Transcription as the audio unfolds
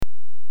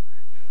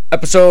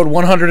Episode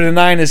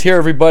 109 is here,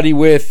 everybody,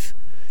 with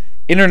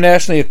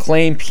internationally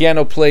acclaimed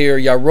piano player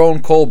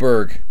Yaron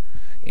Kohlberg.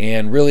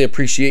 And really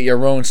appreciate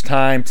Yaron's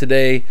time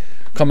today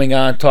coming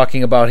on,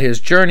 talking about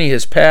his journey,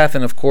 his path,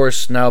 and of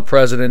course now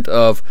president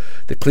of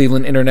the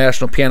Cleveland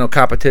International Piano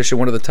Competition,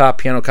 one of the top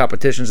piano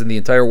competitions in the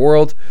entire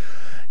world.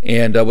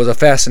 And was a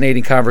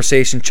fascinating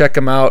conversation. Check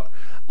him out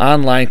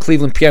online,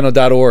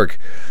 clevelandpiano.org.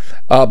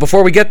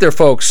 Before we get there,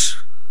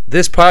 folks,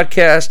 this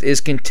podcast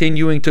is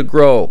continuing to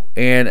grow,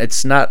 and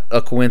it's not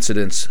a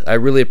coincidence. I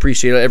really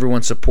appreciate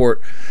everyone's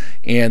support,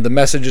 and the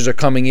messages are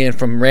coming in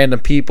from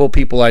random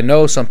people I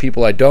know, some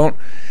people I don't,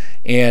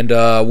 and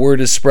word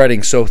is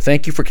spreading. So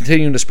thank you for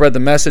continuing to spread the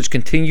message.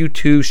 Continue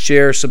to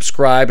share,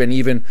 subscribe, and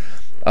even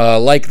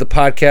like the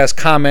podcast,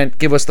 comment,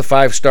 give us the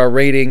 5-star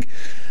rating.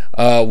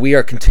 We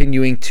are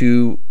continuing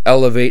to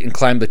elevate and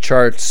climb the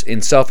charts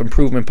in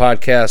self-improvement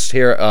podcasts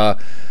here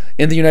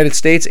in the United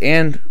States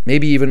and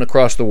maybe even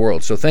across the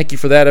world. So thank you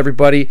for that,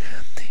 everybody.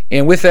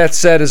 And with that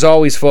said, as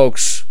always,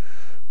 folks,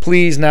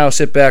 please now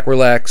sit back,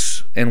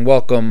 relax, and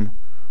welcome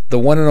the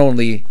one and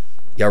only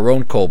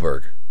Yaron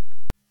Kohlberg.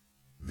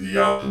 The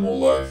Optimal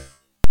Life.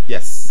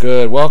 Yes.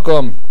 Good.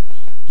 Welcome,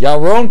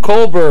 Yaron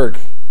Kohlberg.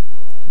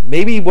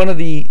 Maybe one of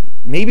the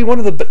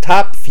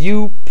top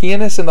few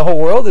pianists in the whole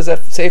world. Is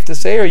that safe to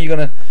say, or are you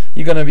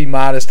gonna be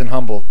modest and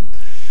humble?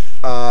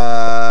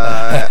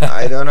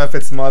 I don't know if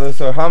it's modest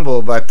or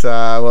humble, but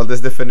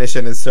this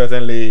definition is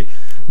certainly.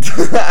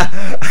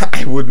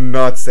 I would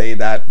not say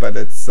that, but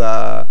it's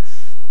I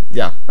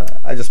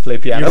just play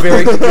piano.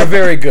 You're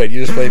very good.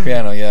 You just play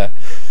piano, yeah.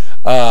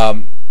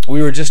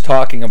 We were just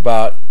talking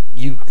about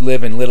you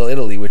live in Little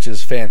Italy, which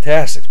is a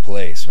fantastic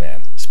place,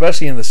 man,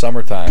 especially in the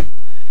summertime.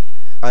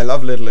 I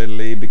love Little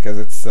Italy because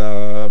it's,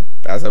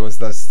 as I was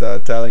just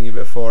telling you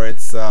before,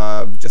 it's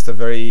just a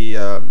very,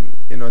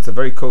 it's a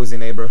very cozy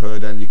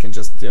neighborhood, and you can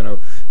just,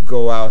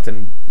 go out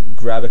and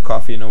grab a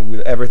coffee, with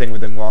everything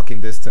within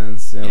walking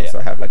distance. Yeah. So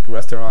I have like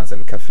restaurants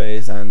and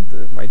cafes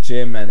and my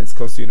gym, and it's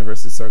close to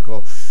University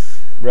Circle,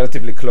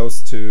 relatively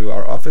close to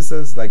our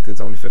offices. Like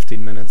it's only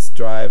 15 minutes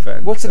drive.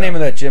 And what's the name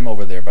of that gym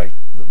over there by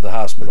the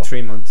hospital? The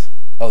Tremont.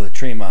 Oh, the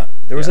Tremont.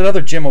 There was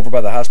another gym over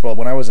by the hospital.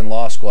 When I was in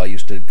law school, I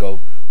used to go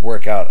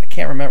work out. I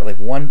can't remember, like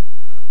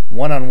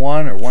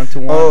one-on-one or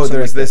one-to-one. Oh,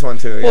 there's this one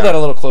too. Pull that a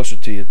little closer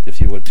to you, if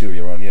you would, too,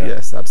 Yaron. Yeah.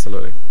 Yes,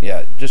 absolutely.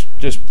 Yeah,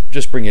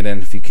 just bring it in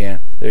if you can.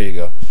 There you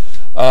go.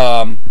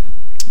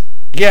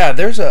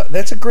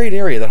 That's a great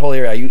area. That whole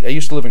area. I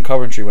used to live in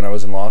Coventry when I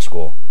was in law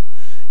school,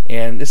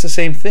 and it's the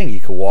same thing.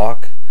 You could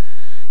walk,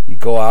 you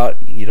go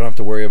out. You don't have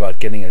to worry about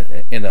getting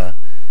in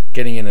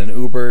an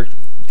Uber.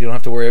 You don't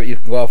have to worry. You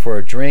can go out for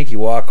a drink. You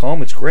walk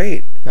home. It's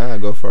great. Yeah,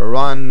 go for a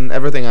run.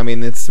 Everything. I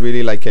mean, it's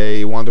really like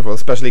a wonderful,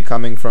 especially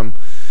coming from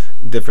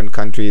different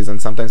countries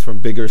and sometimes from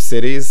bigger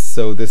cities.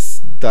 So this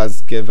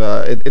does give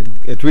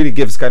it really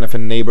gives kind of a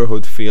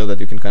neighborhood feel that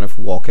you can kind of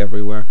walk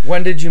everywhere.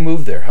 When did you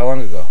move there? How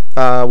long ago?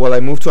 I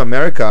moved to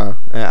America.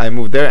 I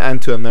moved there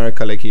and to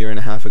America like a year and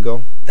a half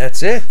ago.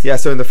 That's it? Yeah.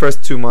 So in the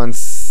first 2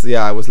 months,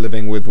 I was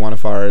living with one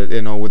of our,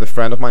 with a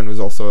friend of mine who's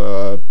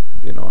also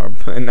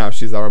and now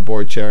she's our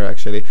board chair,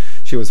 actually.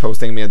 She was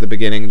hosting me at the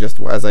beginning just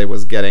as I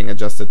was getting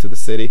adjusted to the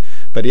city.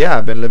 But yeah,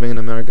 I've been living in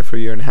America for a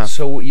year and a half.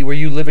 So were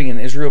you living in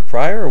Israel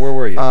prior, or where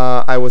were you?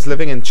 I was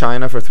living in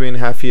China for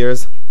 3.5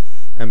 years,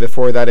 and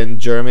before that in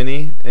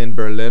Germany, in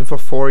Berlin for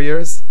 4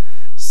 years.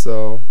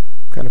 So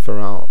kind of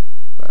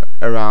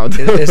around.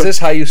 Is this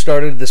how you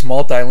started this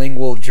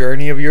multilingual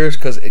journey of yours?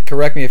 Because,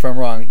 correct me if I'm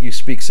wrong, you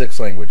speak 6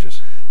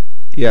 languages.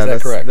 Yeah,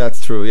 that's correct. That's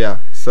true,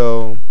 yeah.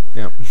 So,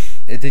 yeah.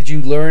 Did you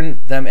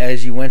learn them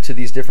as you went to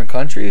these different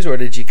countries, or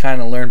did you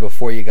kind of learn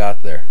before you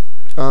got there?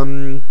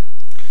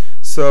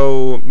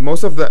 So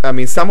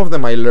some of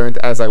them I learned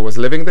as I was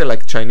living there,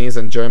 like Chinese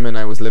and German.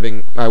 I was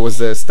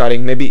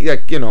studying maybe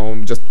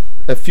just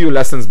a few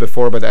lessons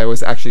before, but I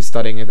was actually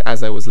studying it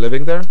as I was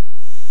living there.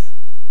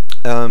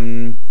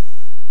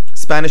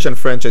 Spanish and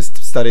French I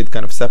studied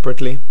kind of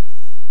separately.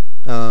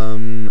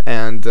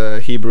 And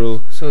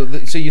Hebrew. So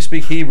you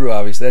speak Hebrew,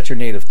 obviously. That's your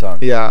native tongue.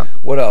 Yeah.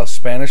 What else?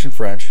 Spanish and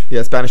French.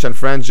 Yeah, Spanish and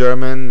French,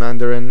 German,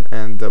 Mandarin,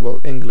 and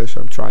English.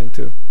 I'm trying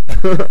to.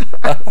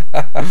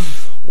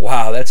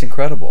 Wow, that's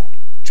incredible.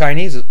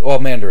 Chinese?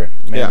 Mandarin.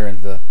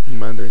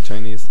 Mandarin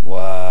Chinese.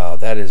 Wow,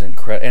 that is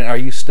incredible. And are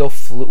you still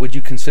would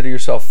you consider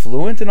yourself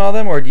fluent in all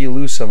them, or do you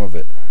lose some of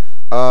it?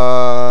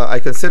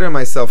 I consider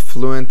myself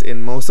fluent in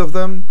most of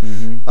them.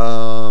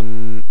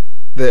 Mm-hmm.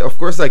 Of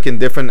course, like in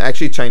different.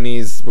 Actually,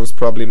 Chinese was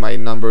probably my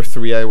number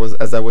 3.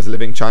 As I was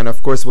living in China.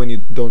 Of course, when you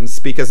don't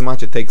speak as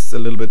much, it takes a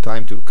little bit of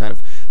time to kind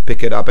of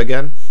pick it up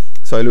again.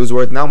 So I lose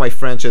words. Now my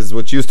French is,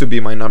 which used to be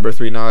my number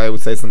 3. Now I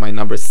would say it's my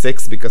number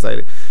 6 because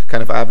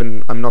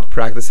I'm not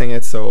practicing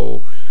it.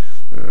 So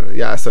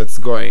so it's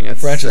going.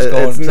 French is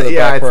going to the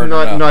back burner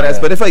now. Not as.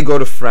 But if I go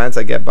to France,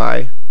 I get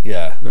by.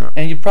 Yeah,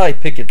 and you probably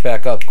pick it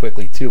back up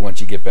quickly too once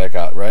you get back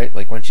out, right?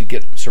 Like once you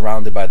get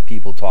surrounded by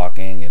people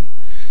talking and.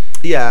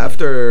 Yeah,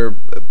 after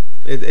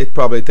it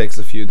probably takes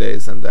a few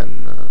days, and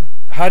then.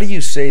 How do you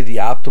say the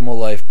Optimal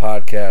Life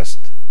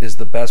podcast is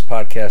the best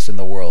podcast in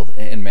the world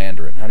in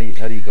Mandarin? How do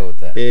you go with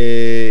that?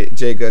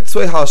 这个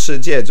最好世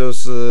界就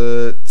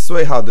是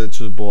最好的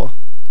直播。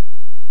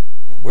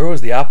 Where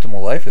was the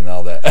optimal life in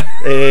all that?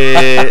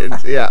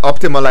 Yeah,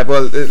 optimal life.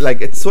 Well,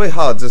 like it's 最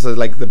好 just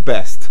like the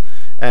best.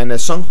 And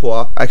生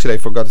活, actually I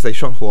forgot to say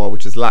生活,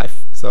 which is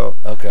life. So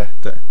okay.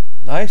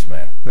 Nice,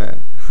 man. Yeah.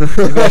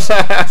 Maybe I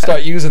should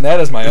start using that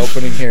as my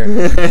opening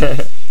here.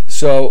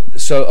 So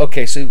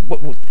okay. So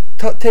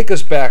take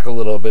us back a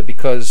little bit,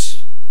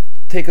 because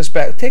take us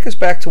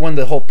back to when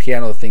the whole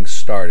piano thing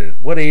started.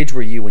 What age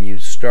were you when you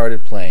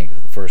started playing for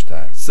the first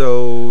time?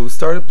 So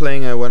started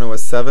playing when I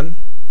was 7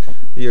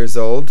 years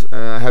old.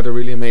 I had a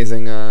really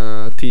amazing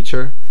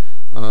teacher.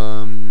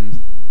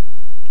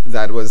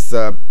 That was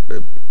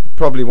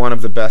probably one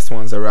of the best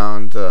ones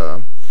around.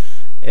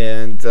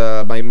 And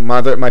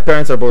my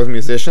parents are both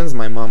musicians.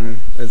 My mom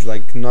is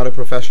like not a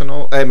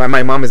professional.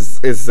 My mom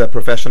is a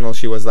professional.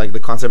 She was like the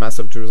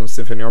concertmaster of Jerusalem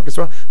Symphony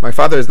Orchestra. My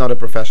father is not a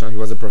professional. He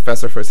was a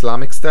professor for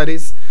Islamic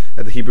studies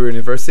at the Hebrew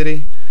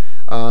University,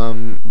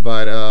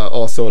 but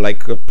also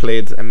like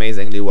played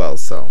amazingly well.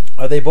 So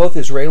are they both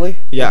Israeli?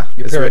 Yeah,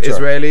 your parents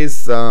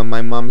Israelis.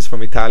 My mom is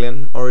from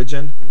Italian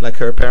origin. Like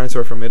her parents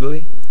were from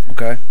Italy.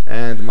 Okay.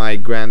 And my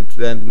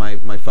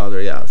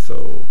father, yeah.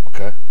 So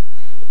okay.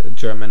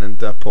 German and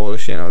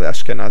Polish, the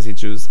Ashkenazi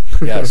Jews.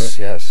 Yes.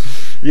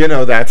 You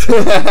know that.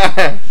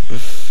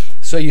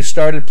 So you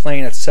started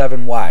playing at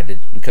 7. Why?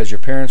 Because your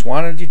parents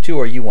wanted you to,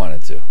 or you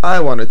wanted to?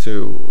 I wanted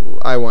to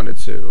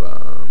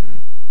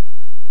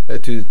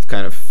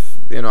kind of,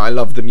 I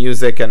loved the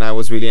music, and I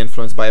was really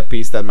influenced by a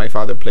piece that my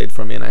father played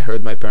for me, and I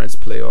heard my parents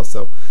play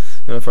also,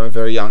 from a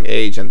very young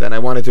age. And then I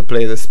wanted to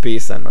play this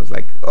piece, and I was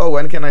like, oh,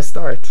 when can I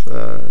start?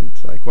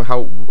 Like, well,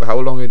 how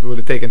long will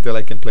it take until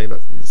I can play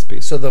this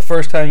piece? So the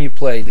first time you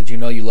played, did you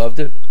know you loved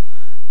it?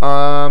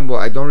 Well,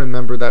 I don't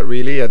remember that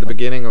really. At the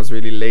beginning, I was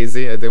really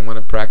lazy. I didn't want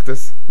to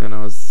practice,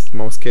 as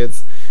most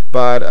kids.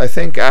 But I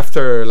think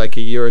after like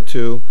a year or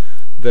two,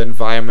 the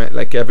environment,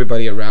 like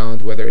everybody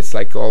around, whether it's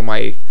like all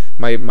my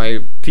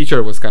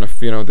teacher was kind of,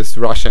 this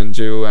Russian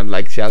Jew, and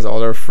like she has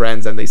all her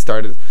friends, and they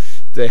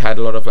had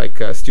a lot of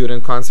like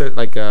student concert,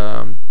 like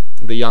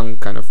the young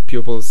kind of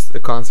pupils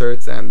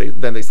concerts, and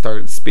they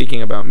started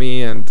speaking about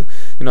me, and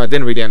I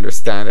didn't really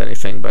understand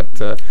anything, but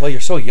well,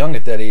 you're so young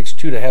at that age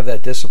too to have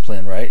that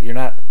discipline, right? You're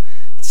not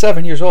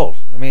 7 years old.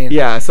 I mean,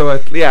 yeah. So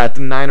at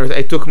 9 or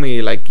it took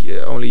me like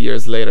only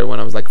years later, when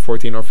I was like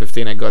 14 or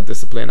 15, I got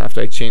discipline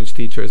after I changed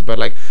teachers. But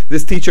like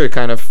this teacher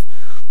kind of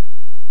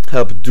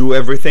helped do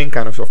everything.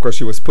 Kind of course,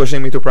 she was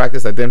pushing me to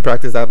practice. I didn't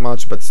practice that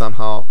much, but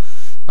somehow,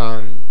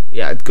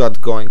 it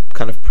got going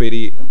kind of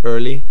pretty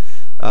early.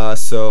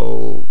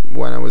 So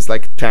when I was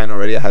like 10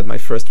 already, I had my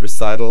first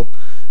recital,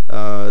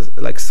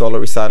 like solo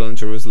recital in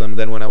Jerusalem.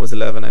 Then when I was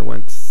 11,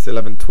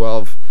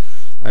 12,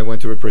 I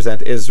went to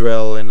represent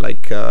Israel in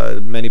like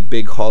many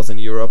big halls in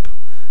Europe,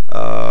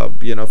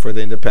 for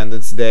the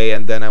Independence Day.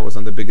 And then I was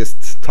on the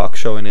biggest talk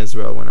show in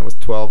Israel when I was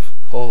 12.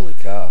 Holy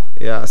cow.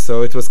 Yeah,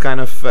 so it was kind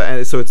of,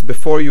 so it's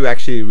before you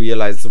actually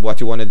realize what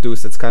you want to do.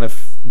 So it's kind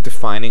of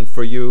defining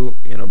for you,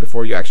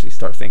 before you actually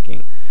start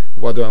thinking,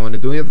 what do I want to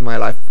do with my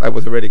life? I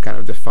was already kind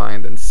of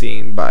defined and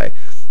seen by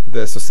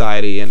the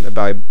society and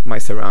by my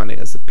surrounding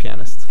as a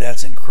pianist.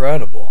 That's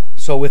incredible.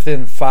 So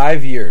within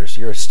 5 years,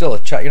 you're still a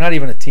child. You're not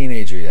even a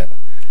teenager yet.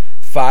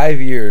 5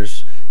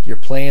 years, you're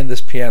playing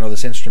this piano,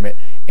 this instrument,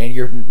 and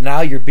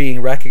you're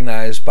being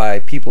recognized by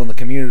people in the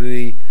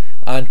community,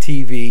 on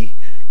TV.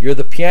 You're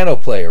the piano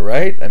player,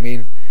 right? I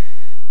mean,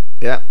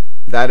 yeah,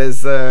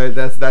 that's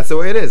the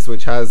way it is.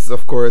 Which has,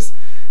 of course,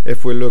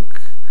 if we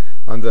look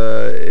on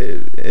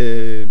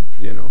the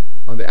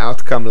on the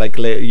outcome like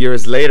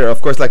years later,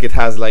 of course, like it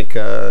has like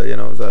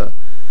the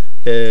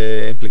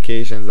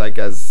implications, like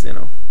as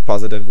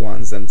positive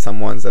ones, and some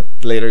ones that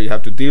later you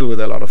have to deal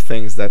with a lot of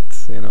things that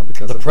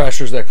because the of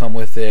pressures that come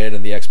with it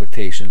and the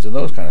expectations and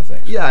those kind of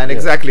things. Yeah, and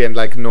exactly, and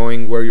like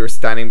knowing where you're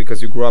standing,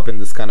 because you grew up in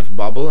this kind of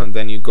bubble, and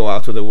then you go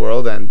out to the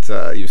world, and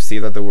you see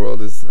that the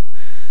world is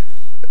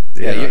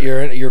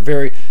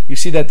you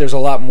see that there's a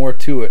lot more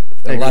to it,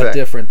 a lot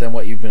different than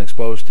what you've been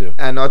exposed to,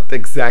 and not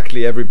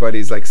exactly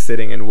everybody's like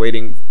sitting and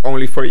waiting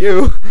only for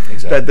you.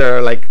 Exactly. That there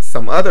are like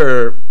some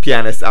other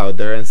pianists out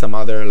there and some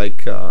other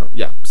like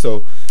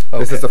so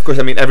this is, of course,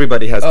 I mean,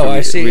 everybody has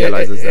to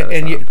realizes that,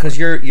 and because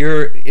you're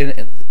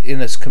in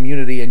this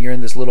community, and you're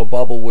in this little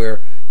bubble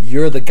where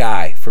you're the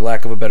guy, for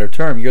lack of a better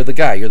term. You're the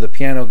guy, you're the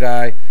piano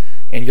guy,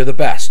 and you're the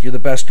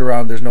best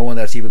around. There's no one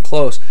that's even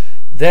close.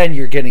 Then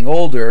you're getting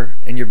older,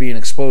 and you're being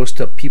exposed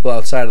to people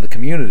outside of the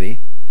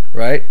community,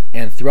 right?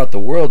 And throughout the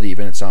world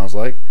even, it sounds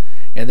like.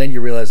 And then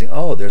you're realizing,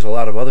 there's a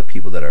lot of other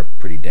people that are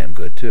pretty damn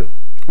good too.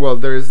 Well,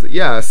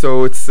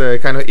 so it's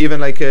kind of even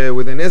like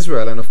within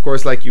Israel, and of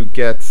course, like you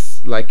get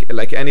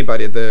like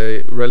anybody,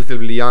 the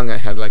relatively young, I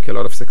had like a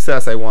lot of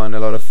success. I won a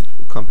lot of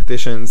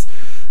competitions,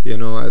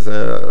 as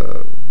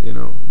a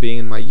being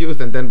in my youth,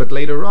 and then but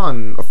later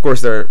on, of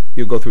course,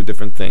 you go through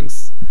different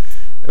things.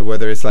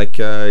 Whether it's like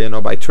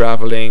by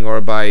traveling,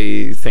 or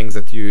by things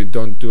that you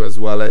don't do as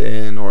well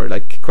in, or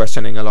like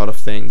questioning a lot of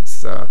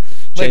things,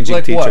 changing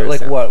like teachers. What?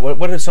 Like yeah.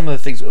 what are some of the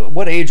things?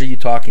 What age are you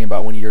talking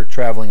about when you're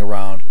traveling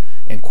around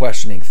and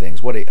questioning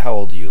things? How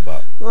old are you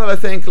about? Well, I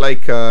think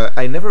like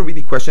I never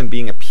really questioned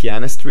being a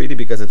pianist really,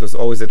 because it was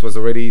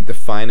already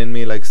defined in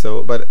me, like,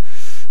 so. But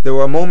there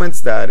were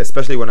moments that,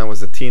 especially when I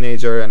was a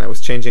teenager and I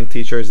was changing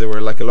teachers, there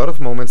were like a lot of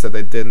moments that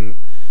I didn't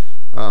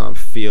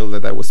feel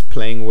that I was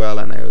playing well,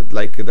 and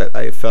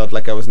I felt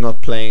like I was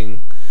not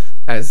playing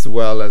as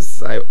well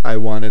as I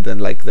wanted,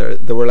 and like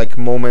there were like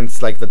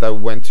moments like that I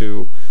went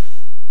to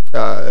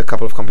a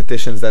couple of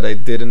competitions that I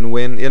didn't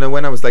win.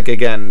 When I was like,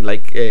 again,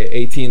 like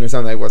 18 or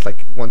something, I was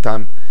like, one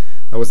time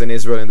I was in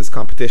Israel in this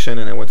competition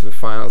and I went to the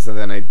finals and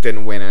then I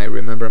didn't win, and I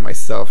remember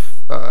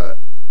myself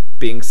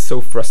being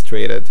so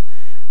frustrated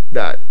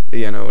that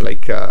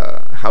like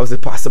how is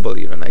it possible,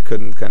 even I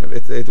couldn't kind of,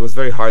 it was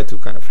very hard to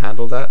kind of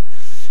handle that,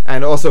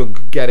 and also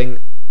getting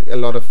a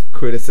lot of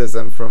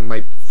criticism from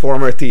my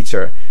former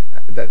teacher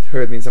that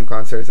heard me in some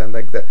concerts and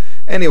like that.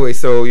 Anyway,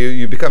 so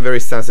you become very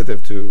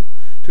sensitive to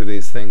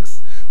these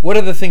things. What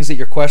are the things that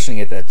you're questioning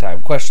at that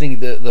time? Questioning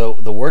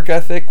the work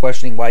ethic,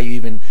 questioning why you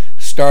even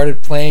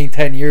started playing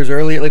 10 years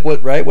earlier, like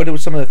what are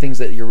some of the things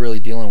that you're really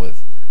dealing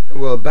with?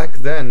 Well, back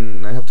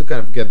then, I have to kind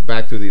of get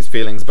back to these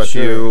feelings, but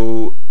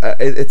Sure.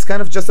 it's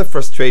kind of just a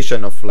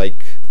frustration of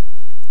like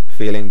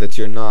feeling that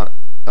you're not.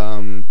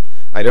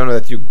 I don't know,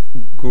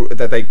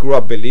 that I grew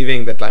up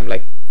believing that I'm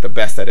like the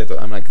best at it.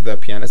 I'm like the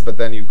pianist, but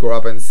then you grow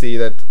up and see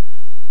that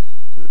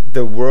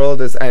the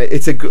world is, and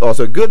it's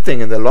also a good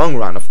thing in the long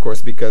run, of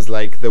course, because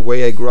like the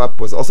way I grew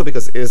up was also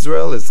because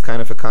Israel is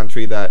kind of a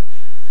country that,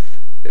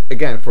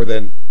 again, for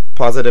the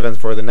positive and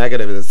for the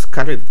negative, it's a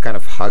country that kind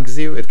of hugs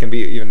you. It can be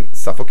even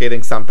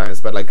suffocating sometimes,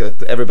 but like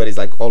everybody's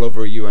like all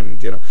over you,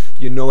 and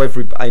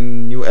I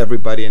knew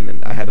everybody,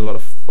 and I had a lot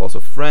of also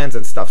friends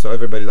and stuff, so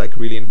everybody like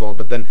really involved.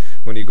 But then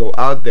when you go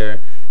out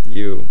there,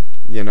 you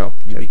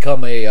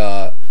become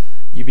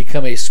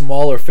a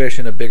smaller fish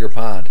in a bigger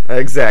pond.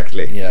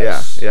 Exactly.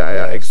 Yes. Yeah,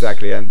 Yes.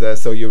 exactly. And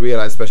so you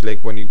realize, especially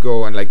like when you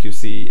go and like you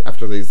see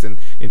after these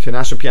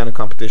international piano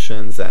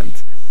competitions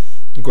and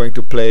going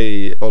to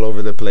play all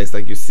over the place,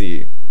 like you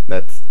see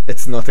that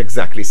it's not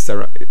exactly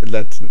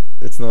that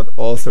it's not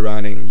all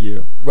surrounding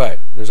you. Right.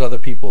 There's other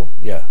people.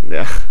 Yeah.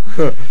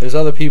 There's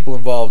other people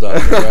involved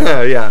out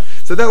there. Right? Yeah.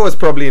 So that was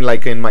probably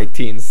in my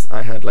teens.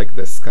 I had like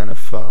this kind of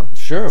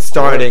Sure.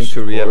 starting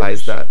to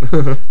realize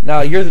that.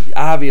 Now you're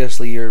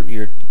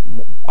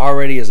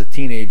already as a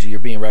teenager, you're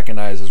being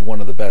recognized as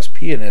one of the best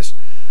pianists.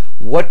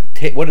 What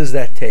does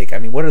that take? I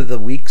mean, what are the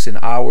weeks and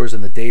hours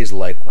and the days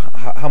like?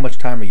 How much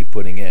time are you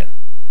putting in?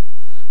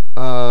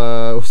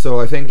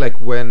 So I think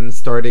like when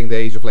starting the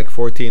age of like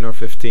 14 or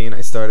 15,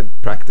 I started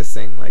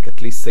practicing like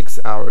at least 6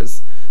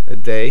 hours a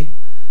day.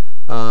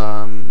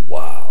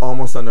 Wow.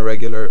 Almost on a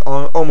regular,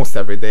 almost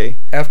every day.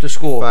 After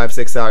school?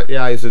 5-6 hours.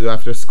 Yeah, I used to do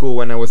after school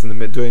when I was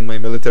doing my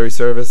military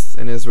service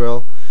in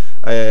Israel.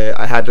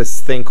 I had this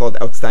thing called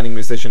Outstanding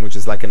Musician, which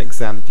is like an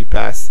exam that you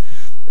pass.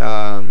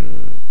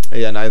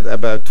 And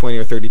about 20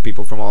 or 30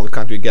 people from all the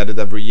country get it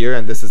every year,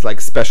 and this is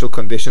like special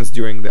conditions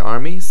during the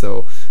army,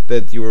 so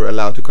that you were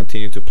allowed to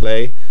continue to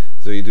play.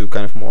 So you do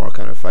kind of more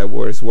I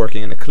was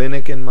working in a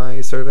clinic in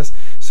my service.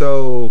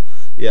 So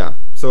yeah,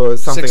 so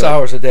something 6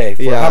 hours a day.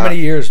 For how many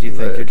years do you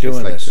think you're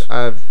doing this?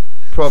 I've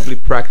probably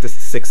practiced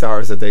 6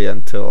 hours a day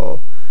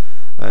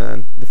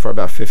for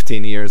about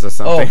 15 years or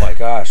something. Oh my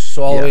gosh!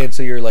 So all the way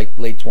until you're like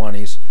late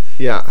 20s.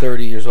 Yeah.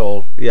 30 years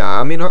old. Yeah,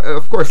 I mean,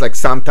 of course, like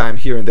sometime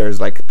here and there's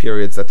like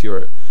periods that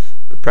you're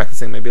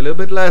practicing maybe a little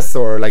bit less,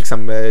 or like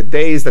some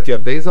days that you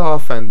have days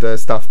off and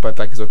stuff, but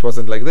like, so it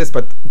wasn't like this,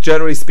 but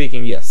generally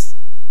speaking, yes.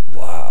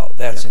 Wow,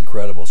 that's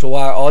incredible. So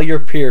while all your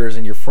peers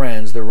and your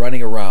friends, they're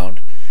running around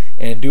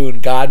and doing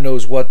God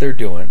knows what they're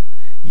doing,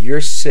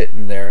 you're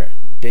sitting there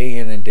day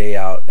in and day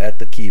out at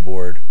the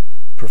keyboard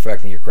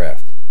perfecting your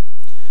craft.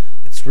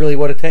 It's really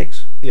what it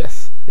takes.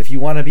 Yes. If you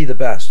want to be the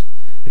best,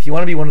 if you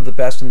want to be one of the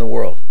best in the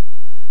world.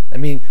 I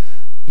mean,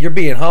 you're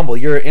being humble.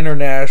 You're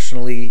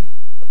internationally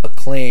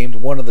acclaimed,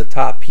 one of the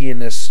top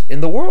pianists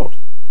in the world.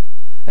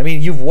 I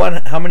mean, you've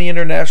won how many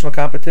international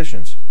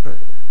competitions?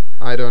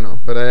 I don't know,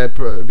 but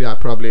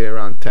probably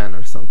around 10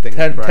 or something.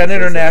 10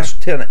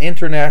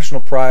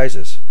 international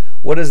prizes.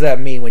 What does that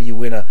mean when you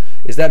win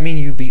does that mean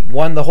you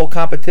won the whole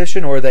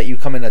competition, or that you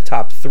come in the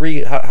top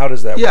 3? How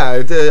does that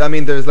work? Yeah, I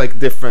mean, there's like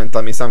different.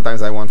 I mean,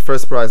 sometimes I won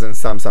first prize, and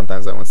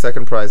sometimes I won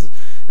second prize,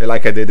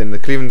 like I did in the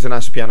Cleveland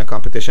International Piano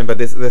Competition. But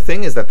the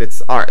thing is that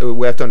it's art.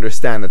 We have to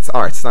understand it's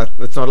art.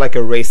 It's not like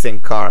a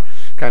racing car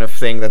kind of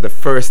thing that the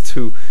first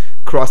who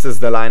crosses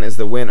the line is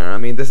the winner. I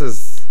mean, this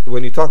is,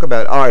 when you talk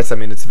about arts, I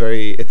mean,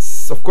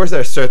 it's of course there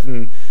are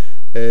certain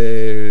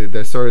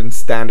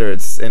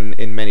standards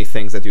in many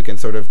things that you can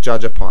sort of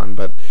judge upon,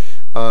 but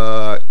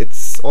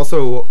it's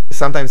also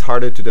sometimes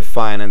harder to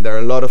define, and there are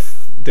a lot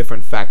of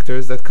different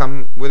factors that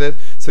come with it.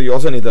 So you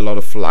also need a lot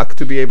of luck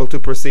to be able to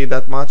proceed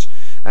that much.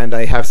 And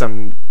I have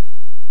some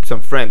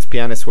friends,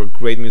 pianists, who are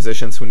great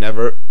musicians who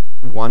never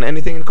won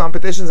anything in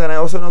competitions, and I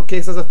also know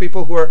cases of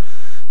people who are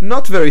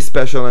not very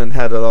special and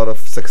had a lot of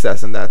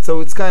success in that. So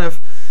it's kind of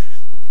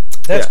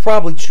That's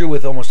probably true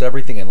with almost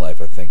everything in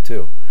life, I think,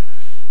 too.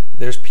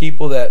 There's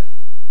people that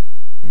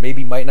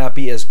maybe might not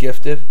be as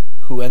gifted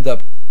who end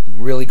up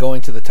really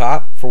going to the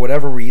top for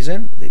whatever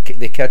reason.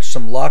 They catch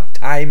some luck,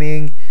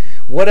 timing,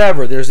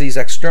 whatever. There's these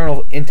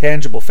external,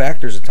 intangible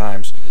factors at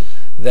times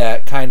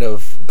that kind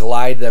of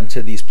glide them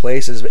to these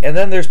places. And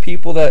then there's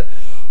people that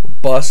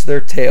bust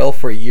their tail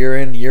for year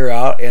in, year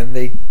out, and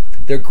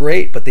they're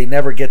great, but they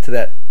never get to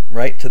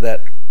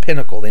that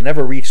pinnacle. They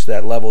never reach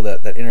that level,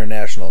 that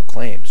international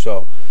acclaim.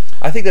 So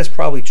I think that's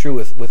probably true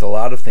with a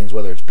lot of things,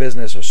 whether it's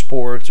business or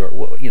sports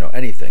or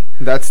anything.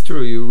 That's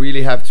true. You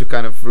really have to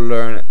kind of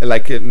learn,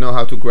 know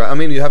how to grab. I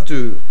mean, you have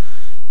to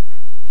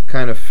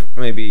kind of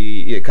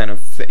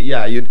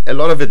a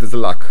lot of it is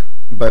luck,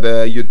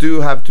 but you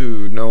do have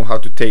to know how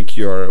to take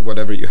your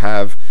whatever you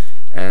have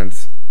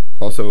and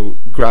also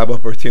grab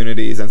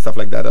opportunities and stuff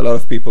like that. A lot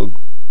of people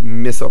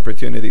miss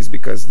opportunities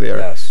because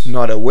they're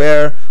not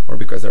aware, or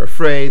because they're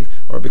afraid,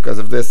 or because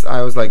of this.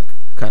 I was like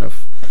kind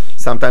of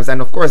sometimes,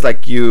 and of course,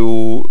 like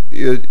you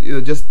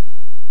just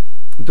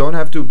don't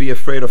have to be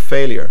afraid of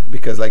failure,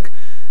 because like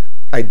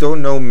I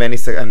don't know many,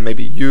 and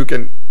maybe you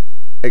can.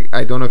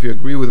 I don't know if you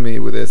agree with me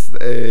with this.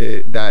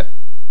 That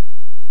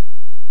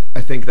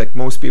I think that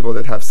most people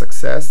that have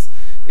success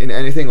in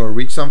anything or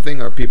reach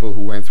something are people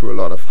who went through a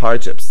lot of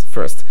hardships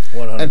first,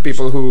 100%. And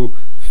people who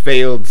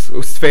failed.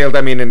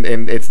 I mean,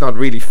 and it's not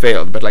really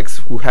failed, but like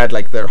who had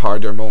like their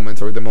harder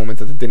moments or the moments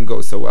that it didn't go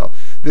so well.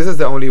 This is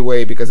the only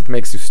way, because it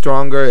makes you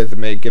stronger.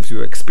 It gives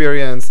you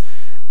experience,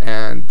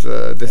 and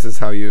this is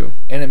how you.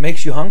 And it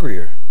makes you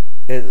hungrier.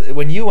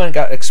 When you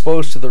got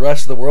exposed to the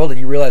rest of the world and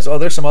you realize, oh,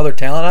 there's some other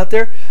talent out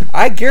there,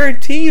 I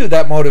guarantee you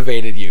that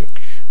motivated you.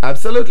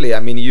 Absolutely. I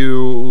mean,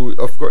 you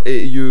of course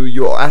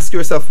you ask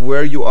yourself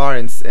where you are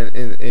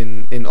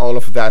in all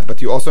of that,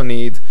 but you also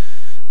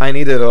I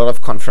needed a lot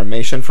of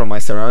confirmation from my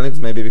surroundings,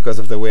 maybe because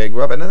of the way I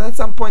grew up, and then at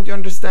some point you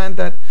understand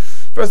that,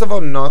 first of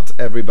all, not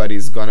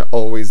everybody's gonna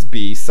always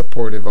be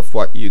supportive of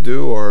what you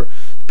do, or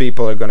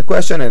people are gonna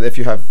question, and if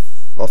you have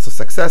also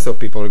success, or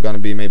people are gonna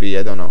be maybe,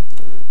 I don't know,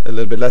 a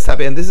little bit less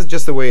happy, and this is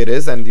just the way it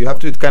is, and you have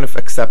to kind of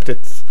accept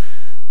it.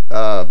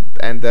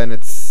 And then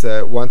it's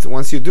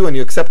once you do, and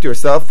you accept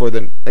yourself for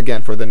the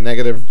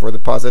negative, for the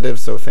positive,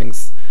 so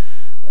things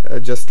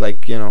just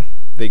like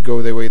they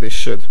go the way they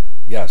should.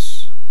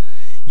 Yes,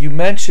 you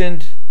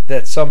mentioned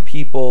that some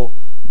people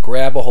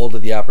grab a hold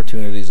of the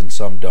opportunities and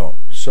some don't.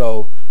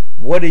 So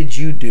what did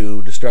you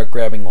do to start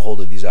grabbing a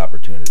hold of these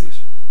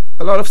opportunities?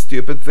 A lot of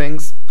stupid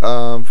things.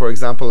 For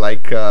example,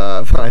 like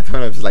I don't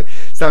know, it's like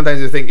sometimes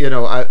you think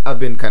I've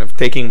been kind of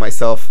taking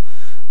myself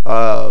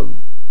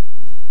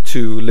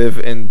to live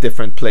in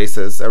different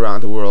places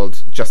around the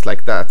world just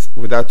like that,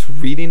 without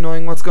really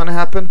knowing what's going to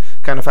happen.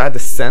 Kind of had the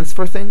sense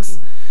for things,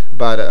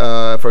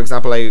 but for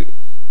example,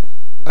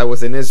 I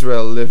was in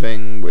Israel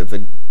living with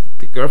the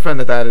girlfriend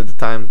that I had at the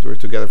time. We were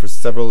together for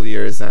several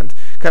years and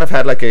kind of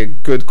had like a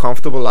good,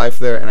 comfortable life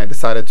there, and I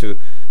decided to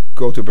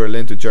go to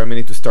Berlin, to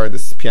Germany, to start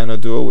this piano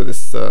duo with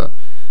this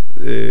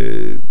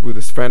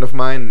friend of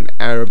mine, an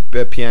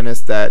Arab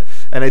pianist, and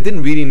I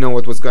didn't really know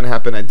what was going to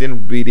happen. I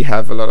didn't really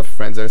have a lot of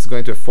friends. I was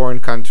going to a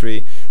foreign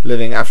country,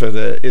 living after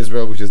the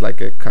Israel, which is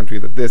like a country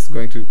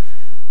going to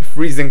a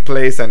freezing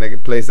place, and a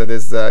place that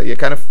is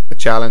kind of a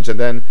challenge, and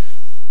then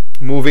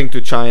moving to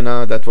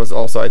China. That was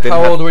also,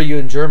 How old were you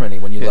in Germany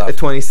when you left?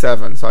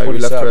 27, so 27. I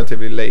left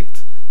relatively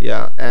late.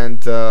 Yeah,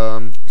 and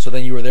so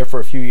then you were there for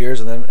a few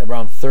years, and then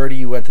around 30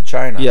 you went to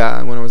China. Yeah,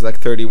 and when I was like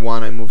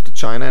 31, I moved to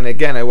China. And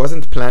again, I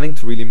wasn't planning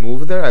to really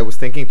move there. I was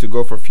thinking to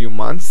go for a few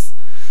months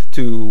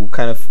to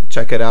kind of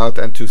check it out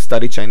and to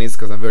study Chinese,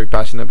 because I'm very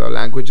passionate about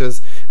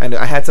languages. And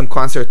I had some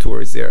concert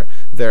tours there.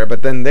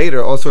 But then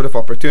later, all sort of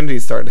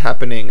opportunities started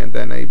happening, and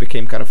then I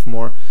became kind of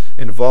more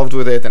involved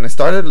with it. And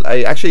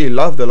I actually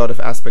loved a lot of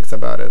aspects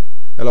about it,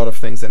 a lot of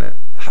things in it.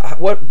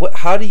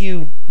 How do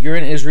you're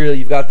in Israel,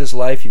 you've got this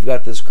life, you've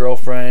got this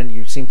girlfriend,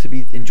 you seem to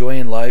be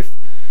enjoying life,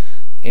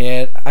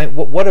 and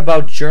what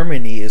about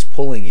Germany is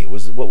pulling you?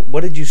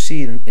 What did you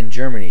see in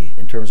Germany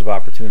in terms of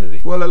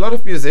opportunity? Well, a lot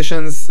of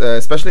musicians,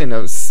 especially in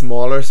a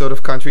smaller sort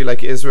of country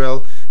like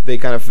Israel, they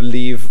kind of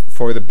leave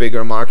for the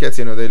bigger markets.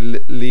 They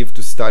leave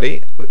to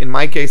study. In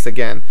my case,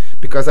 again,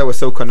 because I was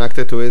so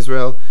connected to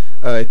Israel,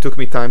 it took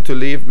me time to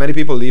leave. Many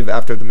people leave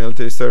after the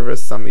military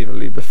service, some even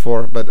leave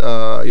before, but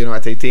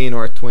at 18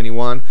 or at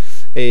 21,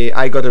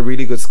 I got a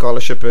really good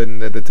scholarship in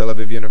the Tel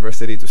Aviv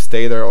University to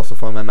stay there, also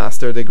for my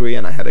master degree,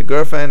 and I had a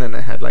girlfriend, and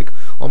I had like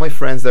all my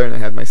friends there, and I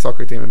had my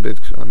soccer team.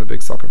 I'm a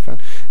big soccer fan,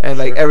 and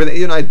like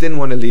everything, I didn't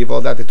want to leave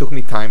all that. It took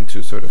me time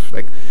to sort of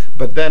like,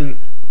 but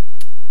then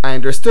I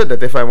understood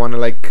that if I want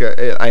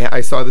to I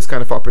saw this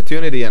kind of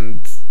opportunity,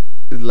 and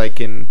like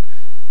kind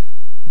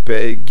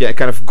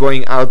of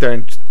going out there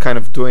and kind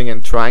of doing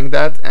and trying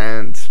that,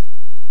 and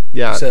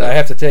you said, I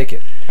have to take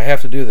it. I have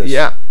to do this.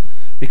 Yeah.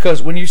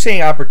 Because when you're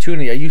saying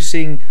opportunity, are you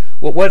seeing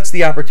what's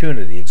the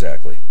opportunity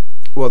exactly?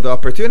 Well, the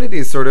opportunity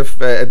is sort of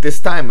at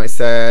this time I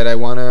said I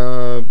want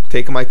to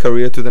take my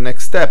career to the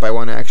next step. I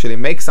want to actually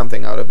make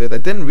something out of it. I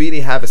didn't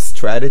really have a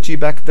strategy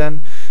back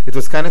then. It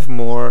was kind of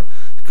more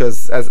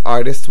because as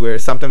artists we're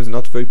sometimes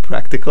not very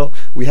practical.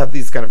 We have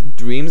these kind of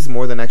dreams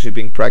more than actually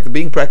being practical.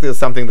 Being practical is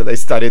something that I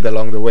studied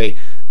along the way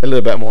a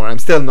little bit more. I'm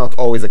still not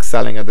always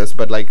excelling at this,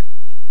 but like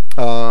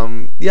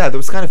yeah, there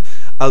was kind of,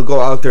 I'll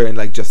go out there and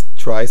like just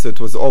try. So it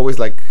was always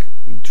like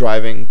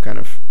driving, kind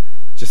of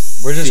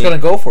just we're just seeing. gonna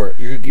go for it.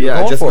 You're Yeah,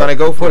 going just for gonna it.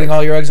 go You're for putting it.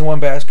 all your eggs in one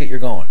basket. You're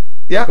going.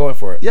 Yeah, You're going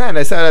for it. yeah. And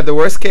I said at the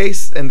worst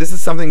case, and this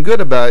is something good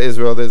about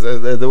Israel, there's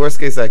the worst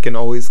case I can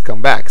always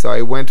come back. So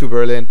I went to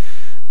Berlin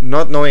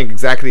not knowing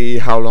exactly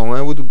how long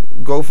I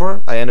would go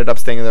for. I ended up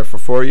staying there for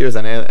 4 years,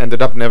 and I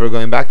ended up never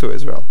going back to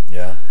Israel.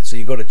 Yeah. So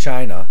you go to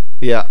China.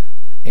 Yeah.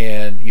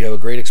 And you have a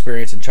great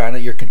experience in China.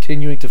 You're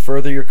continuing to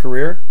further your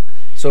career.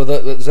 So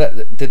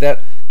did that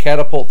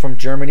catapult from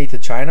Germany to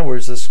China? Were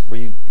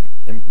you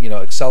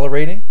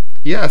accelerating?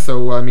 Yeah,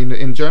 so I mean,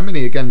 in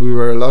Germany again, we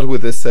were a lot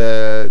with this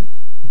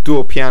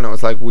dual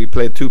pianos. Like we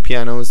played two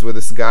pianos with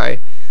this guy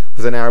who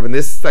was an Arab, and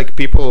this like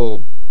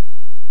people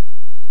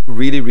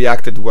really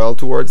reacted well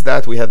towards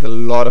that. We had a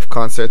lot of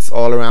concerts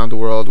all around the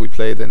world. We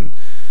played in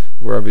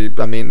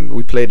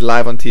we played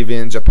live on TV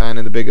in Japan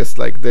in the biggest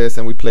like this,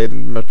 and we played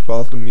in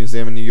Metropolitan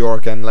Museum in New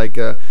York and like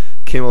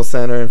Kimmel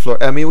Center in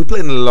Florida. I mean, we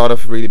played in a lot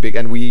of really big,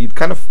 and we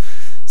kind of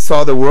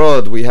saw the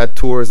world. We had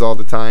tours all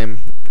the time,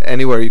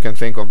 anywhere you can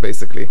think of,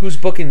 basically. Who's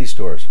booking these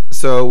tours?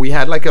 So we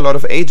had like a lot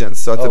of agents.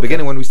 So at the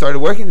beginning, when we started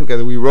working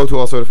together, we wrote to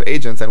all sort of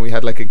agents, and we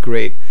had like a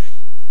great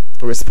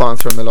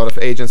response from a lot of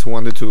agents who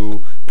wanted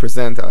to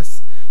present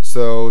us.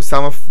 So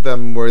some of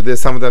them were this,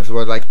 some of them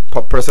were like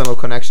personal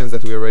connections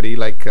that we already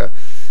like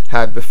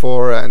had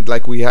before, and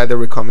like we had a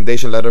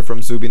recommendation letter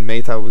from Zubin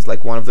Mehta, who was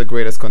like one of the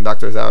greatest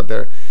conductors out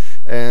there.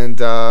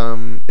 And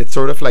it's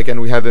sort of like,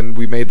 and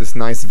we made this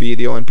nice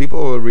video, and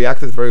people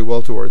reacted very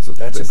well towards it.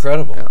 That's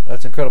incredible. Yeah.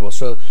 That's incredible.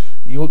 So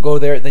you go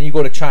there, then you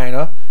go to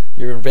China.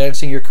 You're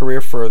advancing your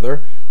career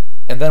further,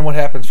 and then what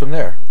happens from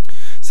there?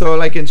 So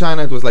like in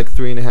China, it was like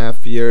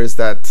 3.5 years.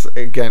 That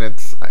again,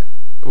 it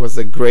was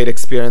a great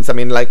experience. I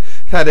mean, like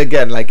it had,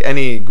 again, like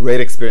any great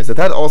experience, it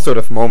had all sort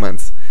of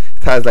moments.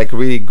 It has like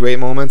really great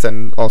moments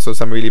and also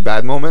some really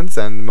bad moments,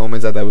 and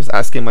moments that I was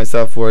asking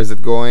myself, where is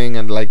it going,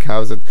 and like how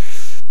is it.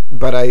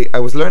 But I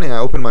was learning. I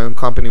opened my own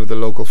company with a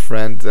local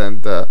friend,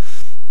 and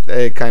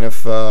kind of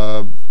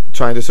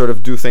trying to sort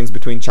of do things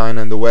between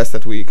China and the West,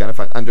 that we kind of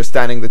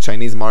understanding the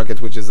Chinese market,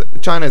 which is,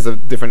 China is a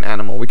different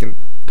animal. We can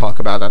talk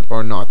about that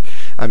or not.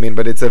 I mean,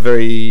 but it's a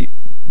very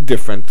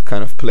different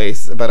kind of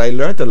place. But I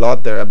learned a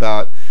lot there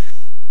about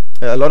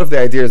a lot of the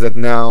ideas that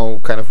now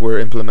kind of we're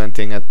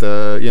implementing at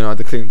the at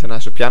the Cleveland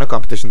International Piano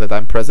Competition that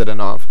I'm president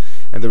of.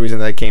 And the reason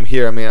that I came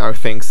here, I mean, are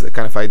things,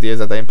 kind of ideas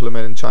that I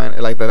implement in China,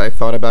 like that I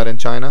thought about in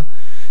China,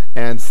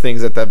 and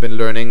things that I've been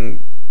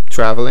learning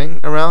traveling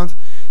around.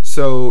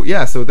 So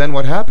yeah, so then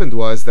what happened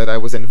was that I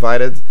was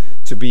invited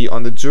to be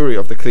on the jury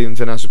of the Cleveland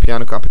International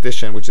Piano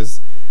Competition, which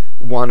is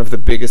one of the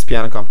biggest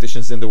piano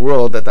competitions in the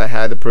world, that I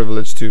had the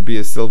privilege to be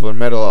a silver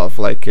medal of,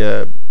 like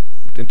in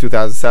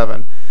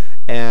 2007.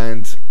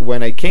 And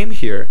when I came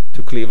here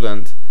to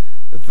Cleveland,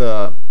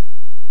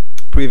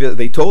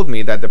 they told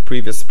me that the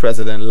previous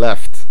president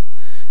left,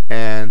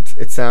 and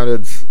it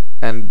sounded,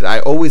 and I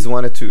always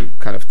wanted to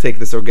kind of take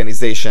this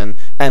organization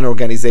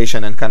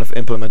and kind of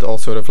implement all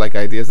sort of like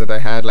ideas that I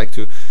had, like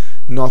to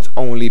not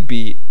only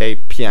be a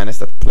pianist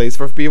that plays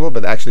for people,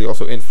 but actually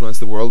also influence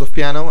the world of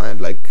piano, and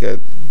like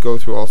go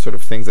through all sort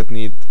of things that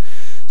need.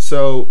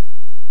 So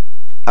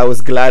I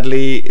was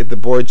gladly, the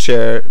board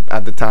chair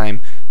at the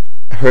time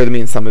heard me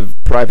in some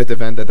private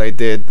event that I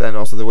did, and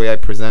also the way I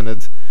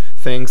presented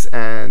things,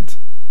 and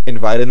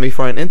invited me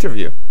for an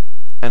interview,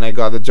 and I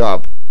got the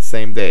job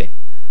same day.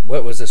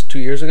 What was this, 2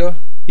 years ago?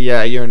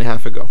 Yeah, a year and a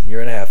half ago.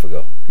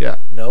 Yeah.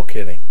 No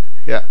kidding.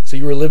 Yeah. So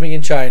you were living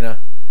in China.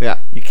 Yeah.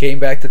 You came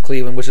back to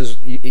Cleveland, which is,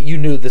 you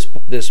knew this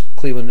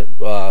Cleveland,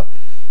 the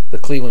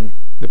Cleveland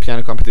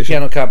piano competition.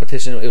 Piano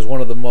competition is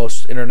one of the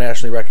most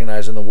internationally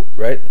recognized in the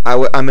right.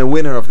 I'm a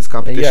winner of this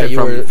competition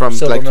from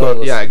like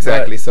 12. Yeah,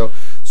 exactly. Right.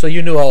 So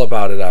you knew all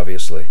about it,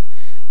 obviously,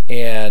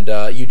 and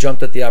you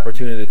jumped at the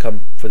opportunity to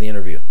come for the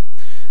interview.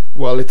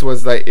 Well, it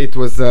was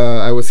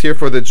I was here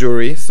for the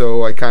jury,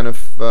 so I kind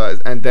of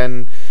and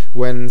then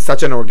when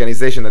such an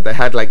organization that I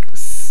had like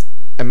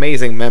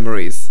amazing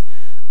memories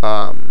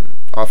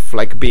of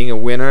like being a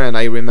winner, and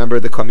I remember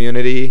the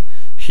community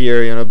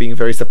here, being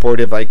very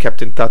supportive. I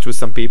kept in touch with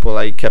some people.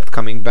 I kept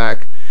coming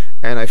back,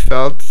 and I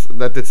felt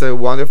that it's a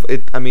wonderful.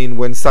 I mean,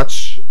 when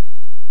such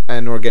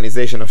an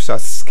organization of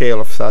such scale,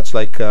 of such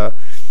like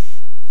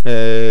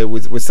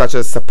with such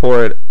a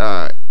support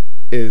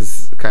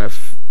is kind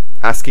of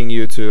asking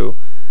you to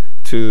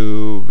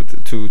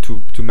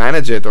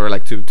manage it, or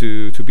like to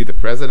be the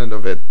president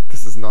of it.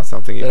 This is not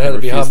something you can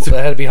refuse to.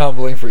 That had to be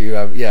humbling for you.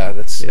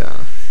 That's.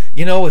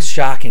 You know what's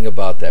shocking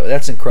about that?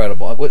 That's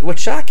incredible. What's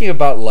shocking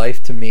about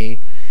life to me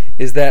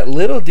is that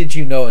little did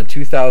you know in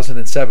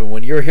 2007,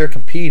 when you were here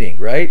competing,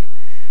 right?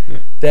 Yeah.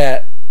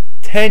 That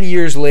 10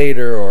 years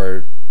later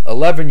or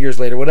 11 years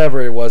later,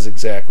 whatever it was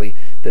exactly,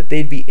 that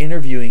they'd be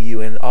interviewing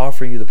you and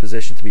offering you the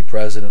position to be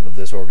president of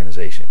this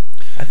organization.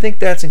 I think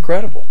that's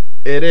incredible.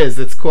 It is.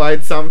 It's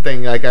quite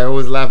something. Like I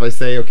always laugh. I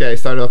say, okay, I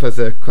started off as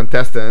a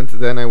contestant,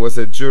 then I was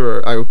a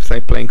juror. I was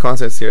playing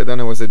concerts here. Then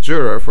I was a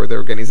juror for the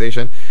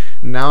organization.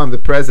 Now I'm the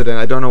president.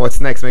 I don't know what's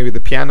next. Maybe the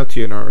piano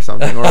tuner or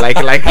something, or like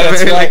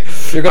That's right. like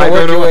You're gonna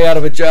work your way out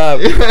of a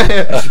job.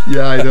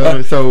 Yeah, I don't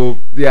know. So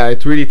yeah,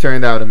 it really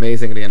turned out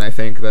amazingly, and I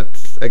think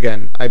that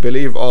again, I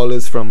believe all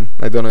is from,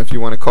 I don't know if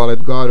you want to call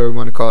it God or you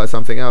want to call it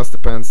something else.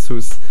 Depends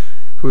who's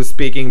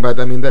speaking. But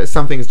I mean,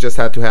 something's just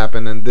had to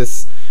happen, and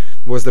this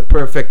was the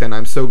perfect, and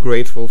I'm so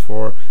grateful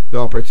for the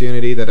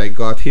opportunity that I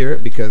got here,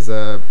 because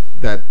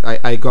that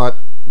I got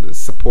the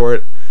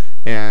support,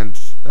 and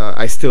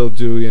I still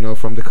do,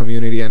 from the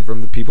community and from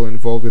the people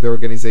involved with the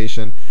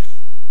organization.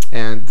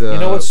 And you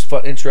know what's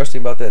interesting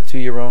about that too,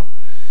 Yaron,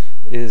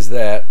 is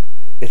that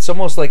it's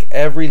almost like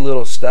every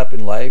little step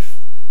in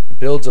life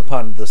builds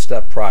upon the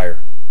step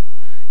prior,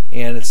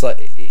 and it's like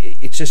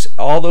it's just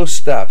all those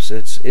steps.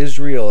 It's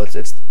Israel.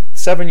 It's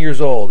 7 years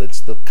old.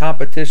 It's the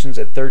competitions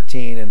at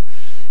 13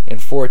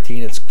 and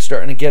 14. It's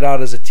starting to get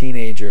out as a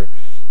teenager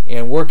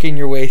and working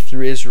your way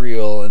through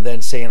Israel, and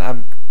then saying,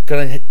 I've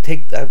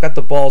got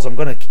the balls, I'm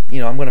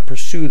gonna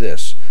pursue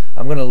this,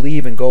 I'm gonna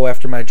leave and go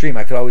after my dream,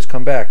 I could always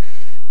come back.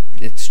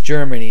 It's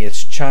Germany,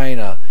 it's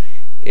China,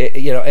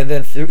 and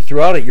then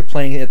throughout it you're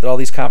playing at all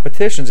these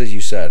competitions, as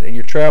you said, and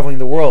you're traveling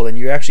the world, and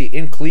you're actually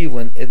in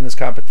Cleveland in this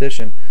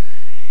competition.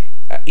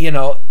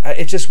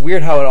 It's just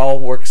weird how it all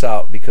works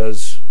out,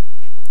 because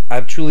I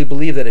truly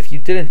believe that if you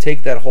didn't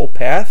take that whole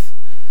path,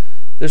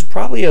 there's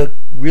probably a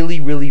really,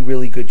 really,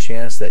 really good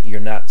chance that you're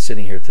not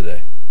sitting here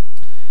today.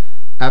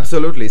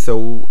 Absolutely.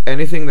 So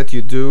anything that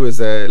you do is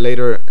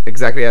later,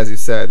 exactly as you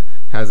said,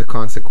 has a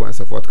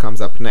consequence of what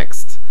comes up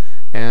next,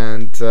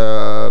 and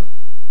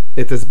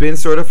it has been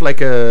sort of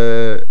like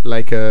a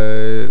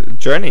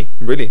journey,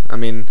 really. I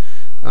mean,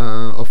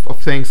 of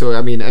things. So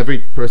I mean, every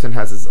person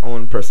has his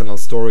own personal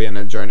story and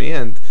a journey,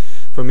 and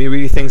for me,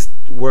 really things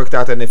worked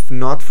out. And if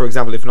not for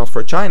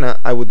China,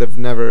 I would have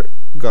never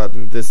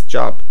gotten this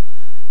job.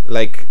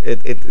 Like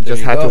it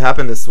just had to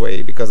happen this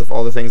way because of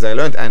all the things I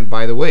learned. And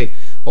by the way,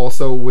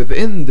 also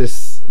within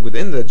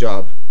the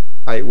job,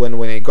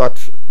 when I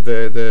got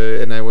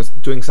and I was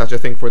doing such a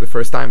thing for the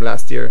first time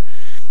last year,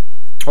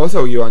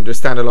 also you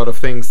understand a lot of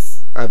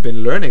things I've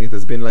been learning. It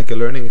has been like a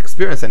learning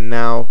experience, and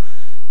now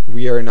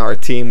we are in our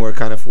team, we're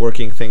kind of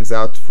working things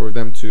out for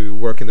them to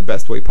work in the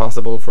best way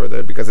possible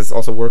because it's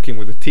also working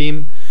with a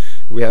team.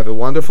 We have a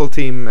wonderful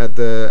team at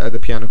the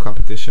piano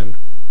competition.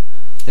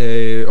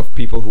 Of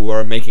people who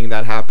are making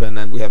that happen,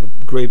 and we have a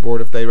great board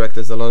of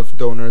directors, a lot of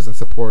donors and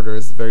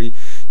supporters, very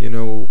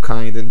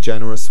kind and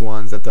generous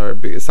ones that are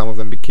some of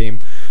them became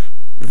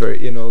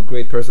very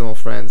great personal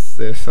friends,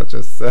 such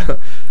as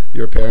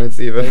your parents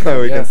even.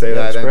 We can say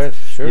that. That's great.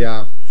 Sure.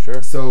 Yeah,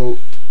 sure. So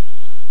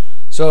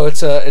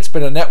it's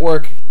been a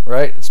network,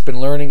 right? It's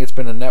been learning. It's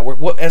been a network.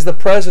 What, as the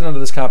president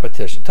of this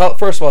competition,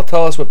 first of all,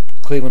 tell us what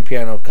Cleveland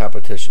Piano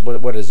Competition.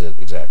 What is it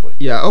exactly?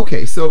 Yeah.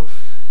 Okay. So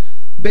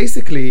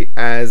basically,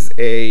 as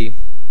a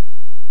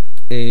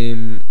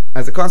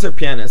concert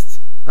pianist,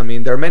 I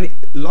mean, there are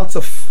lots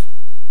of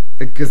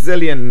a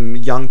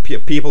gazillion young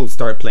people who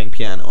start playing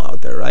piano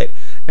out there, right?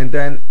 And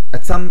then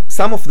at some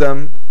of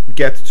them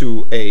get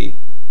to a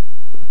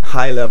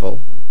high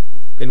level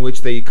in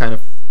which they kind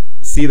of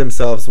see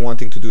themselves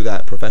wanting to do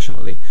that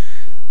professionally.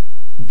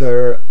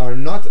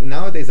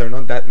 Nowadays are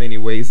not that many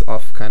ways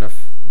of kind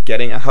of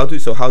getting how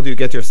do you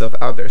get yourself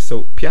out there?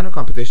 So piano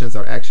competitions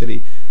are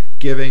actually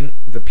giving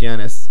the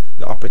pianists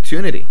the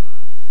opportunity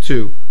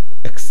to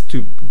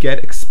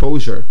get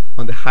exposure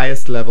on the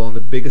highest level, on the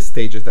biggest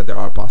stages that there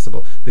are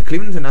possible. The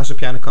Cleveland International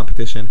Piano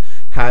Competition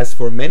has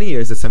for many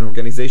years, it's an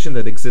organization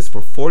that exists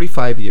for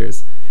 45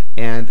 years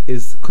and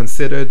is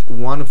considered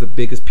one of the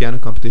biggest piano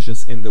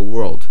competitions in the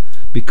world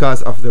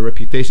because of the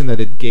reputation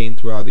that it gained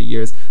throughout the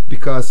years,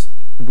 because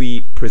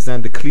we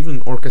present the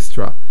Cleveland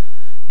Orchestra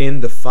in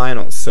the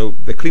finals. So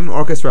the Cleveland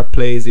Orchestra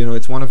plays,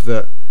 it's one of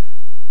the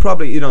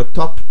probably,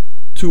 top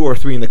 2 or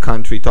 3 in the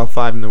country, top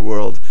 5 in the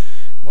world.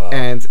 Wow.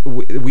 And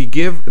we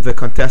give the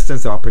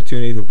contestants the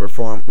opportunity to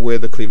perform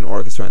with the Cleveland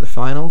Orchestra in the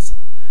finals.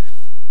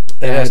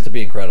 That has to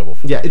be incredible.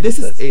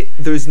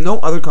 There's no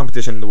other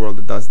competition in the world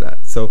that does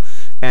that. So,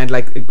 and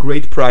like a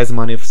great prize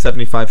money of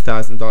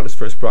 $75,000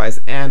 first prize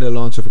and a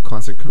launch of a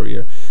concert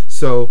career.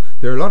 So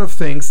there are a lot of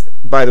things.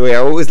 By the way, I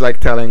always like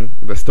telling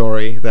the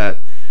story that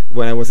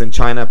when I was in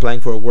China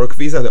applying for a work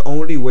visa, the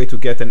only way to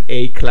get an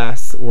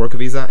A-class work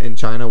visa in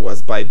China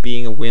was by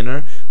being a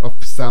winner of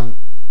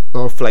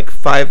like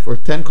 5 or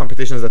 10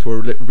 competitions that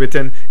were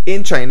written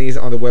in Chinese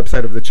on the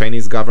website of the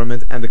Chinese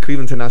government, and the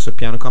Cleveland International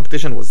Piano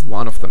Competition was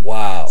one of them.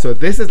 Wow. So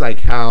this is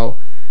like how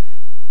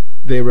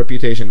the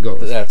reputation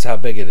goes. That's how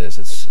big it is.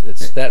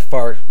 It's that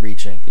far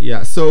reaching.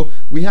 Yeah,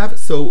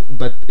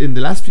 but in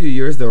the last few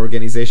years the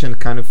organization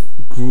kind of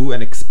grew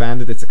and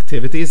expanded its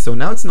activities. So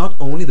now it's not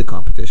only the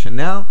competition.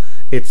 Now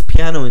it's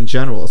piano in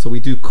general. So we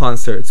do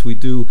concerts, we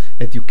do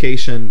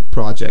education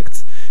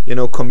projects,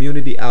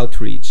 community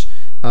outreach.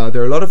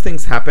 There are a lot of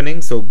things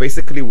happening. So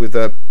basically with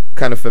a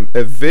kind of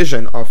a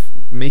vision of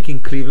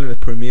making Cleveland a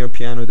premier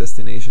piano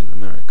destination in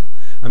America.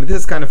 I mean, this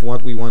is kind of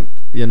what we want,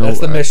 That's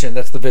the mission.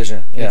 That's the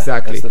vision. Yeah,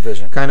 exactly. That's the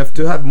vision. Kind of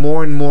to have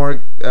more and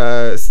more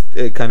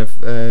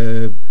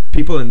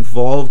people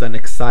involved and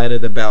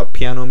excited about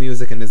piano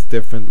music and its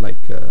different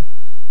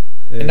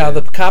And now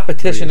the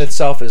competition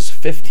itself is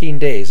 15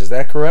 days. Is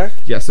that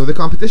correct? Yeah. So the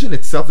competition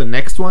itself, the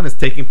next one is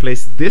taking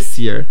place this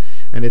year,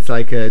 and it's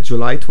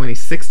July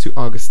 26th to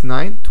August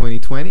 9,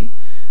 2020.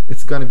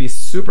 It's gonna be a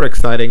super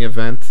exciting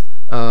event.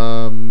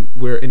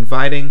 We're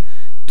inviting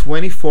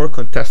 24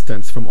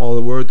 contestants from all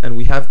the world, and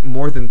we have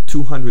more than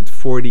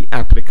 240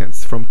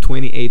 applicants from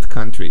 28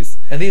 countries.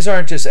 And these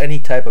aren't just any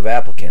type of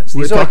applicants.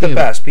 These are the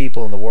best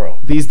people in the world.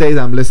 These days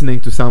I'm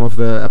listening to some of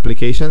the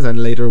applications, and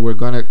later we're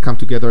going to come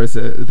together as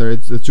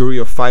there's a jury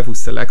of 5 who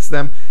selects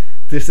them.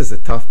 This is a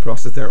tough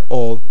process. They're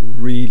all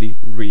really,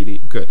 really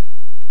good.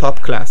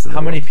 Top class.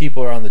 How many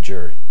people are on the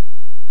jury?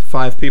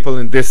 5 people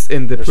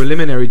the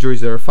preliminary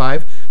juries. There are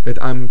 5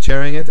 that I'm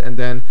chairing it, and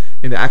then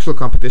in the actual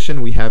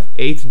competition we have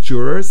 8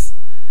 jurors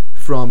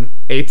from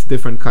 8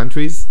 different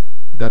countries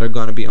that are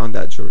going to be on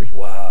that jury.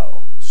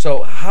 Wow.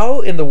 So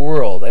how in the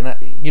world, and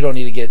you don't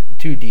need to get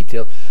too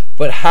detailed,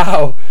 but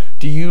how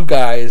do you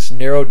guys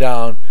narrow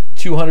down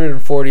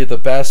 240 of the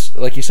best?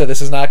 Like you said,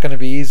 this is not going to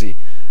be easy.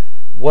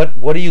 What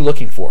are you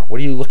looking for? What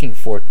are you looking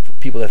for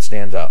people that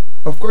stand out?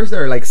 Of course,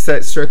 there are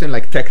certain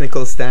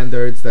technical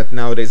standards that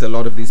nowadays a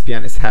lot of these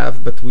pianists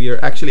have, but we are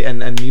actually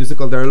and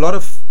musical. There are a lot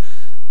of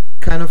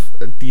kind of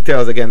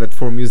details again that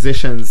for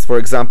musicians, for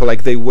example,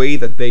 the way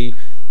that they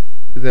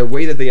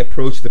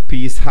approach the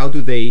piece. How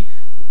do they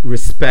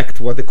respect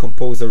what the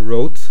composer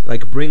wrote?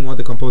 Bring what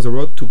the composer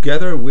wrote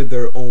together with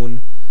their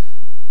own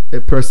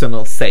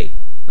personal say.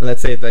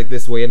 Let's say it like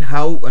this way. And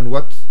how and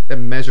what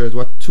measures,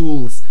 what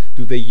tools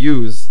do they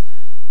use?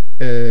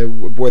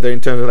 Whether in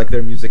terms of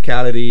their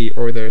musicality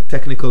or their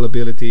technical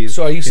abilities.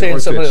 So are you saying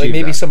somebody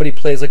maybe somebody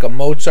plays a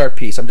Mozart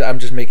piece? I'm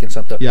just making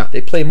something up. Yeah.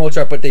 They play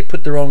Mozart, but they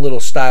put their own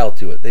little style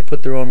to it. They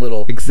put their own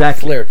little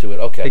flair to it.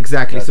 Okay.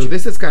 Exactly. Gotcha. So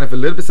this is kind of a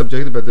little bit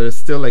subjective, but there's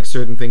still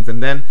certain things,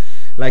 and then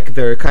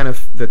they're kind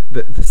of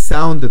the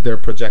sound that they're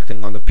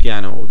projecting on the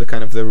piano, the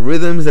kind of the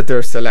rhythms that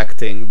they're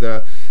selecting,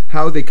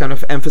 how they kind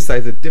of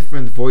emphasize the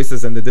different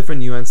voices and the different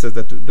nuances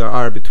that there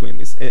are between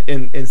these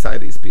inside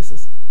these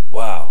pieces.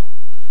 Wow.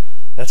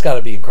 That's got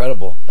to be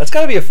incredible. That's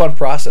got to be a fun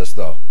process,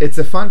 though. It's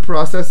a fun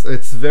process.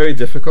 It's very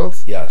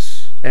difficult.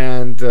 Yes.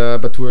 And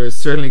but we're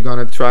certainly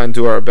gonna try and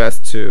do our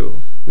best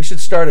to. We should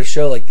start a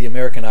show like the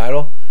American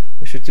Idol.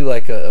 We should do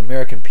an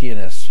American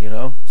Pianist,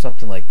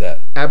 something like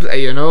that.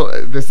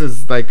 This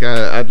is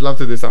I'd love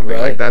to do something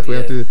like that. We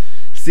have to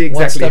see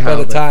exactly one step how. At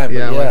a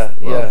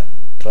time.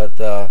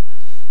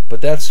 But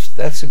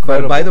that's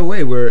incredible. But by the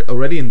way, we're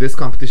already in this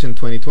competition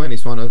 2020.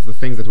 It's one of the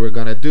things that we're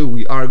gonna do.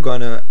 We are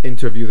gonna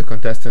interview the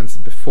contestants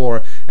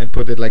before and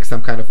put it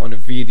some kind of on a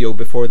video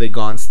before they go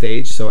on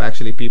stage, so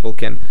actually people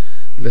can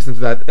listen to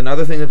that.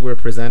 Another thing that we're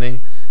presenting,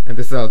 and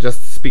this I'll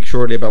just speak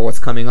shortly about what's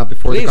coming up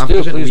before the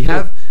competition. We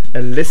have a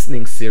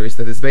listening series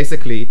that is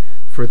basically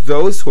for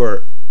those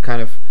who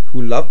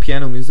love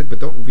piano music but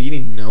don't really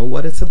know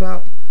what it's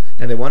about,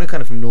 and they want to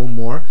kind of know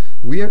more.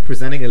 We are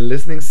presenting a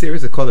listening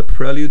series called A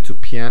Prelude to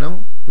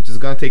Piano, which is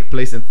going to take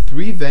place in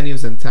 3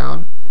 venues in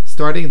town,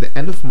 starting the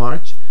end of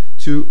March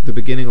to the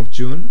beginning of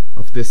June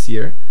of this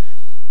year,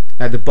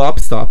 at the Bob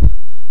Stop,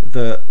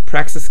 the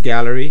Praxis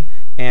Gallery,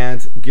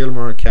 and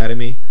Gilmore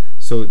Academy.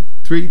 So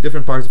 3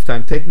 different parts of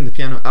time, taking the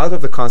piano out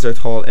of the concert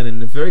hall and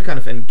in a very kind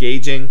of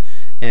engaging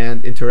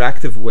and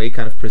interactive way,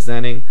 kind of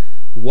presenting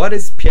what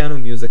is piano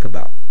music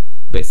about.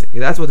 Basically,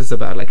 that's what it's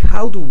about.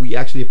 How do we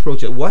actually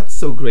approach it? What's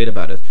so great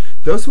about it?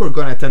 Those who are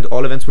going to attend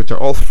all events, which are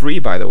all free,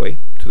 by the way,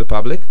 to the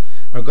public,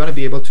 are going to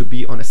be able to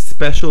be on a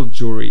special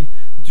jury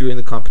during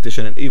the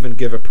competition and even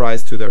give a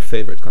prize to their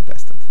favorite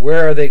contestant.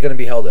 Where are they going to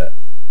be held at?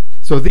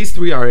 So these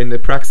 3 are in the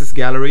Praxis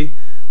Gallery,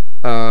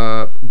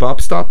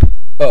 Bob Stop.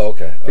 Oh,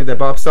 okay. The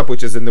Bob Stop,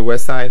 which is in the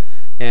West Side,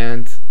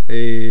 and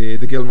the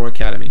Gilmore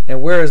Academy.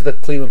 And where is the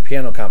Cleveland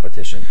Piano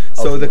Competition?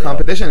 So the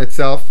competition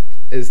itself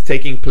is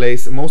taking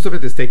place, most of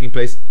it is taking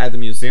place at the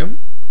Museum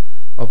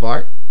of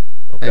Art.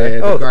 Okay.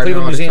 The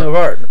Cleveland Museum of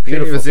Art.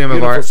 Beautiful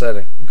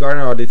setting.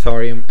 Gardner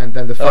Auditorium, and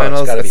then the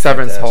finals at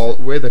Severance Hall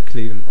with the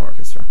Cleveland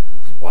Orchestra.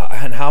 Wow.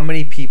 And how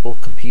many people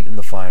compete in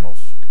the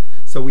finals?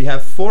 So we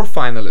have 4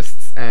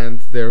 finalists,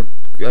 and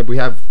we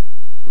have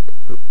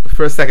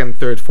first, second,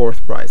 third,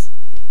 fourth prize.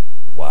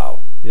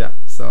 Wow. Yeah.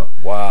 So.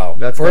 Wow.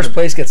 That's first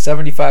place gets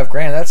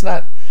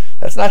 $75,000.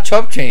 That's not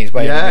chump change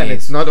by any means. And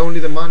it's not only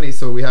the money.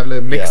 So we have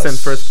the mix and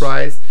first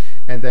prize,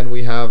 and then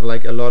we have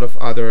a lot of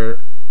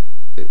other.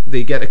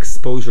 They get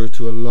exposure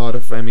to a lot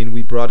of.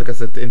 We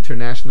broadcast it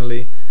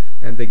internationally,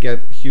 and they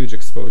get huge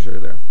exposure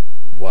there.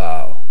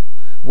 Wow.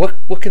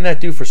 What can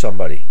that do for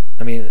somebody?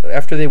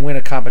 After they win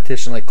a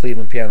competition like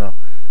Cleveland Piano,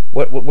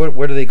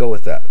 where do they go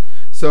with that?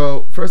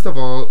 So first of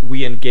all,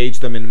 we engage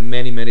them in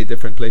many, many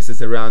different places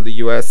around the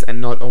U.S.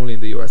 and not only in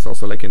the U.S.,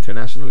 also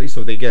internationally.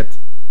 So they get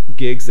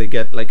gigs, they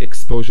get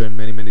exposure in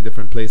many, many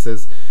different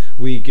places.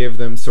 We give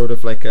them sort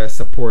of like a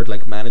support,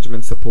 like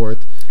management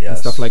support and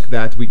stuff like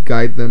that. We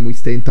guide them, we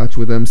stay in touch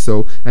with them.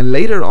 So, and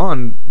later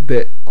on,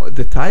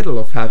 the title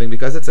of having,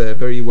 because it's a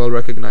very well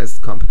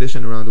recognized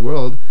competition around the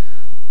world,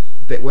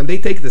 that when they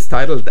take this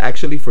title,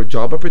 actually for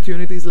job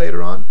opportunities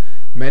later on,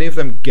 many of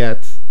them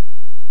get,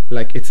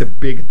 like, it's a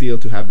big deal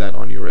to have that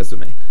on your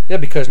resume. Yeah,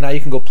 because now you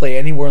can go play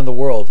anywhere in the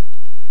world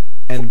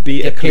and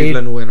be a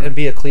Cleveland winner. And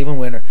be a Cleveland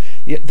winner.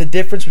 Yeah, the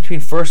difference between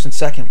first and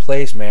second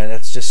place, man,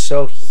 that's just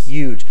so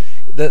huge.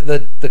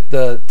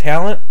 The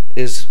talent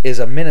is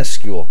a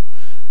minuscule,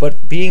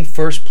 but being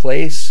first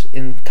place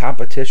in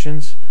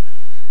competitions,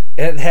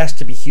 it has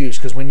to be huge,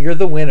 because when you're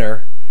the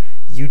winner,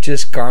 you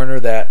just garner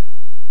that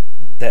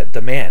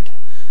demand.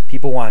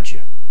 People want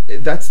you.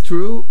 That's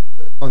true.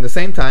 On the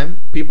same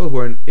time, people who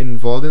are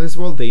involved in this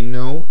world, they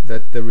know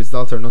that the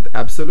results are not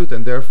absolute,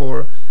 and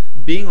therefore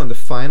being on the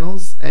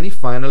finals, any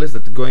finalist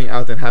that's going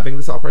out and having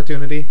this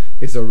opportunity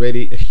is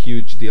already a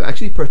huge deal.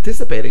 Actually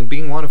participating,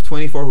 being one of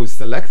 24 who's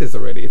selected is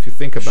already, if you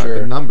think about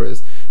the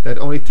numbers, that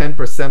only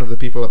 10% of the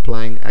people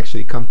applying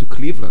actually come to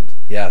Cleveland.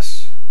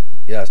 Yes.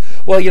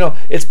 Well,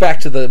 it's back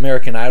to the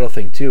American Idol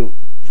thing too.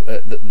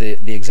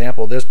 The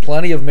example, there's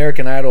plenty of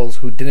American Idols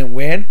who didn't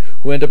win,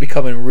 who end up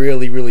becoming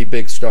really, really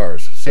big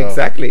stars. So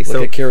exactly.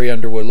 Look at Carrie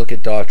Underwood, look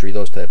at Daughtry,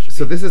 those types of people.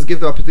 So this is give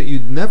the opportunity. You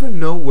never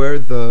know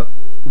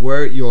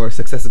where your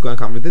success is going to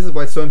come from. This is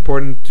why it's so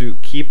important to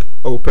keep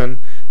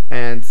open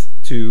and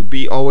to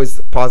be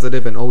always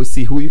positive and always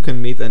see who you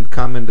can meet and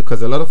come in,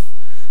 because a lot of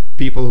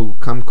people who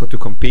come to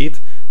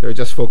compete, they're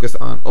just focused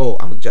on,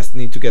 I just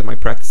need to get my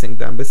practicing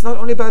done. But it's not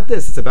only about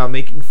this. It's about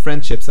making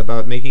friendships,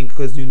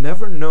 because you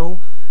never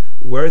know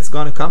where it's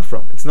going to come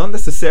from. It's not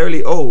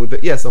necessarily,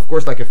 yes, of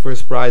course, like a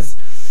first prize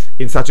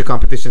in such a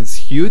competition is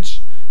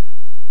huge.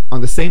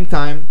 On the same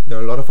time, there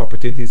are a lot of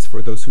opportunities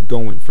for those who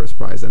don't win first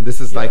prize. And this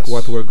is like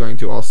what we're going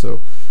to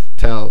also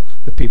tell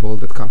the people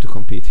that come to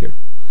compete here.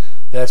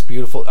 That's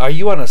beautiful. Are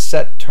you on a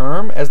set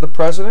term as the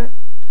president?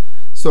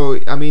 So,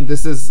 I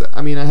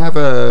have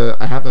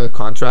a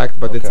contract,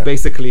 but it's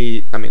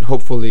basically,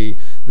 hopefully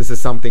this is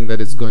something that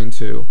is going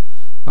to...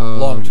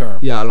 long term.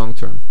 Yeah, long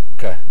term.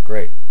 Okay,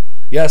 great.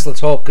 Yes, let's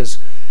hope, because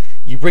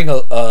you bring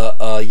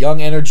a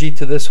young energy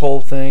to this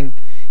whole thing,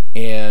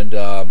 and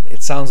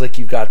it sounds like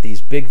you've got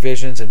these big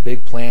visions and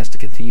big plans to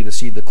continue to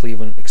see the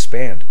Cleveland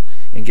expand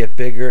and get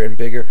bigger and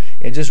bigger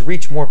and just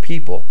reach more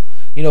people.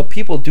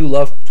 People do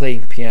love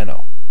playing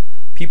piano.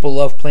 People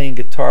love playing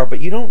guitar,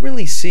 but you don't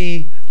really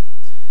see...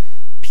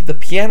 The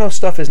piano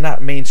stuff is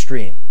not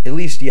mainstream, at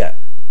least yet.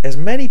 As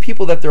many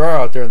people that there are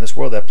out there in this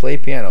world that play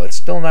piano, it's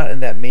still not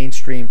in that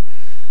mainstream.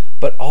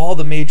 But all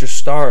the major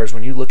stars,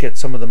 when you look at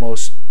some of the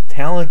most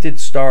talented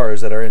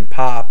stars that are in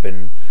pop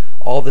and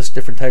all this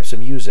different types of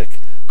music,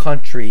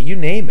 country, you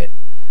name it,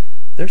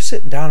 they're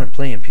sitting down and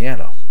playing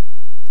piano.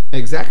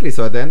 Exactly.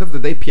 So at the end of the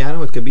day,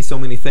 piano, it can be so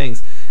many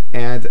things.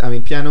 And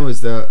piano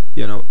is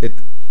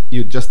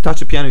you just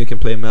touch a piano, you can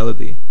play a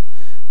melody.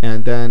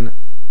 And then,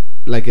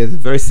 like, it's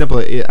very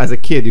simple. As a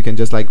kid, you can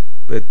just like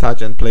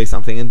touch and play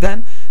something. And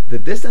then the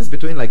distance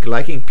between like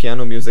liking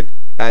piano music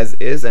as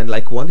is and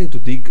like wanting to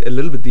dig a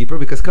little bit deeper,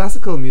 because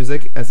classical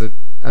music as a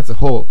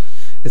whole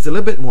is a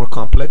little bit more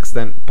complex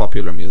than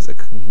popular music.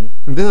 Mm-hmm.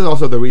 And this is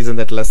also the reason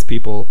that less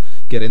people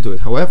get into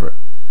it. However,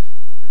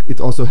 it's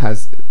also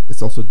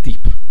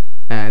deep.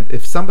 And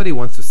if somebody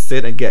wants to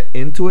sit and get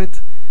into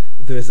it,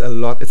 there's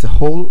it's a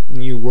whole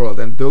new world.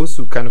 And those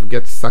who kind of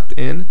get sucked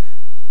in,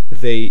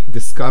 they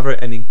discover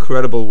an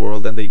incredible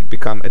world and they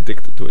become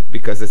addicted to it,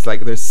 because it's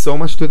like there's so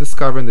much to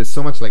discover and there's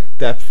so much like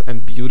depth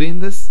and beauty in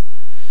this.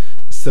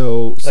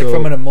 So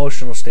from an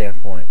emotional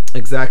standpoint.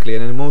 Exactly,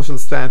 an emotional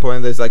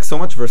standpoint, there's like so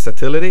much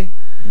versatility.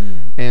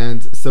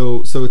 And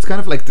so it's kind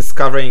of like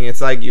discovering.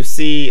 It's like you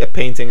see a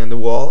painting on the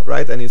wall,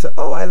 right? And you say,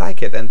 I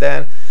like it. And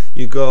then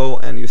you go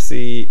and you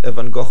see a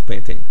Van Gogh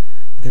painting,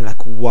 and you're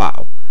like,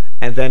 wow.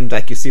 And then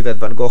like you see that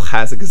Van Gogh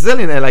has a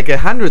gazillion, like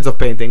hundreds of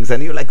paintings,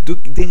 and you like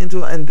dig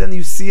into, and then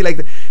you see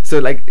like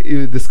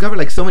you discover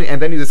like so many,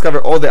 and then you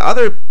discover all the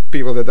other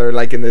people that are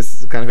like in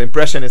this kind of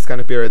impressionist kind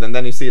of period, and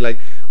then you see like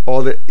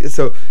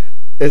so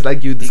it's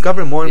like you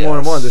discover more and more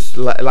and more this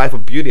life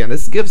of beauty, and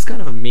this gives kind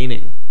of a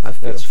meaning, I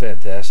feel. That's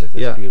fantastic.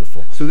 That's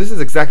beautiful. So this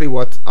is exactly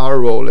what our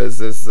role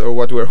is or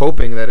what we're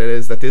hoping that it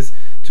is. That is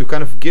to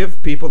kind of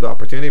give people the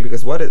opportunity,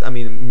 because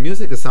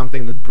music is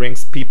something that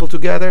brings people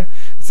together.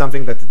 It's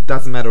something that it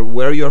doesn't matter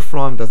where you're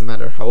from, doesn't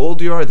matter how old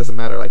you are, it doesn't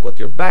matter like what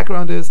your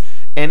background is.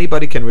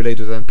 Anybody can relate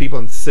to that, and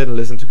people sit and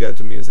listen together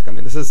to music.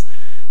 This is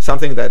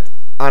something that,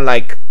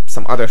 unlike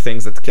some other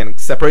things that can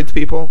separate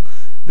people,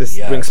 this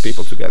brings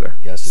people together.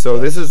 Yes. So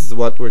this is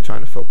what we're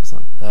trying to focus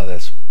on. Oh,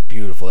 that's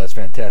beautiful. That's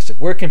fantastic.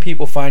 Where can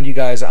people find you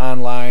guys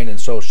online and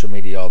social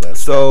media, all that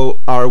stuff? So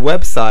our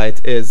website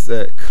is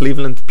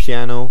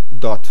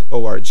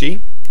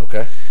clevelandpiano.org.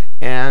 Okay.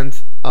 And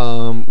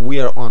we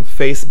are on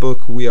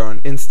Facebook. We are on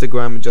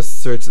Instagram. Just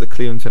search the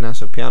Cleveland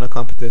International Piano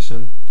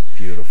Competition.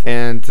 Beautiful.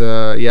 And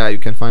you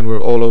can find we're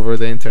all over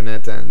the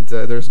internet. And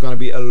there's going to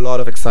be a lot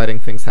of exciting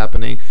things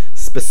happening,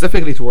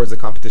 specifically towards the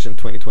competition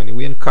 2020.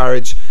 We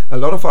encourage, a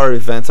lot of our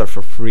events are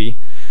for free.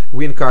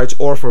 we encourage,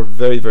 or for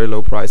very, very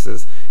low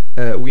prices,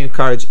 we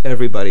encourage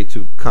everybody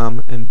to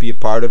come and be a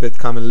part of it.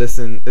 Come and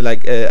listen,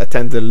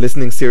 attend the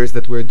listening series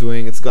that we're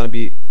doing. It's going to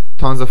be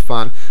tons of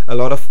fun. A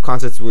lot of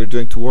concerts we're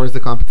doing towards the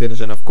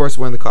competition. And of course,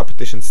 when the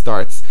competition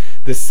starts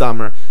this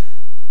summer,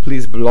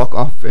 please block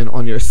off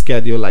on your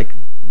schedule like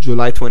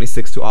July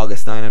 26th to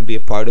August 9 and be a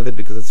part of it,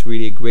 because it's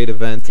really a great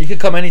event. You can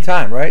come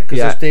anytime, right?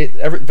 Because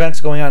every event's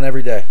going on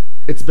every day.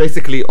 It's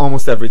basically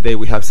almost every day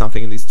we have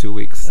something in these 2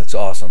 weeks. That's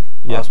awesome.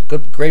 Yeah. Awesome.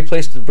 Great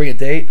place to bring a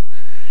date.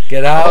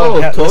 Get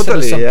out. Totally.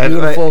 Listen to some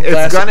beautiful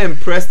it's gonna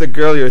impress the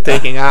girl you're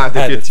taking out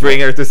if you bring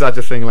her to such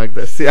a thing like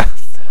this. Yeah.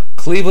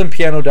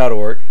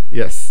 ClevelandPiano.org.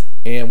 Yes.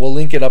 And we'll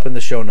link it up in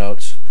the show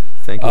notes.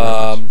 Thank you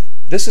very much.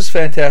 This is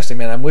fantastic,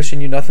 man. I'm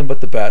wishing you nothing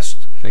but the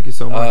best. Thank you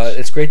so much.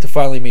 It's great to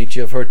finally meet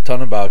you. I've heard a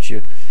ton about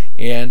you,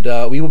 and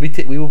we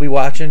will be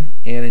watching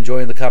and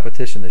enjoying the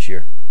competition this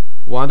year.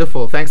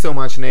 Wonderful. Thanks so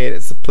much, Nate.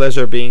 It's a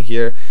pleasure being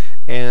here,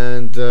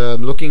 and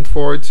looking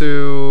forward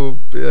to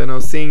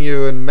seeing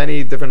you in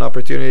many different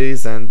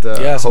opportunities, and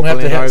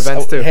hopefully in our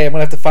events too. Hey, I'm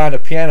gonna have to find a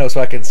piano so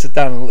I can sit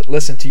down and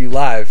listen to you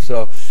live.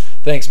 So,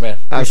 thanks, man.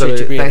 Absolutely.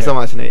 Appreciate you being Thanks here. so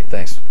much, Nate.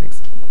 Thanks.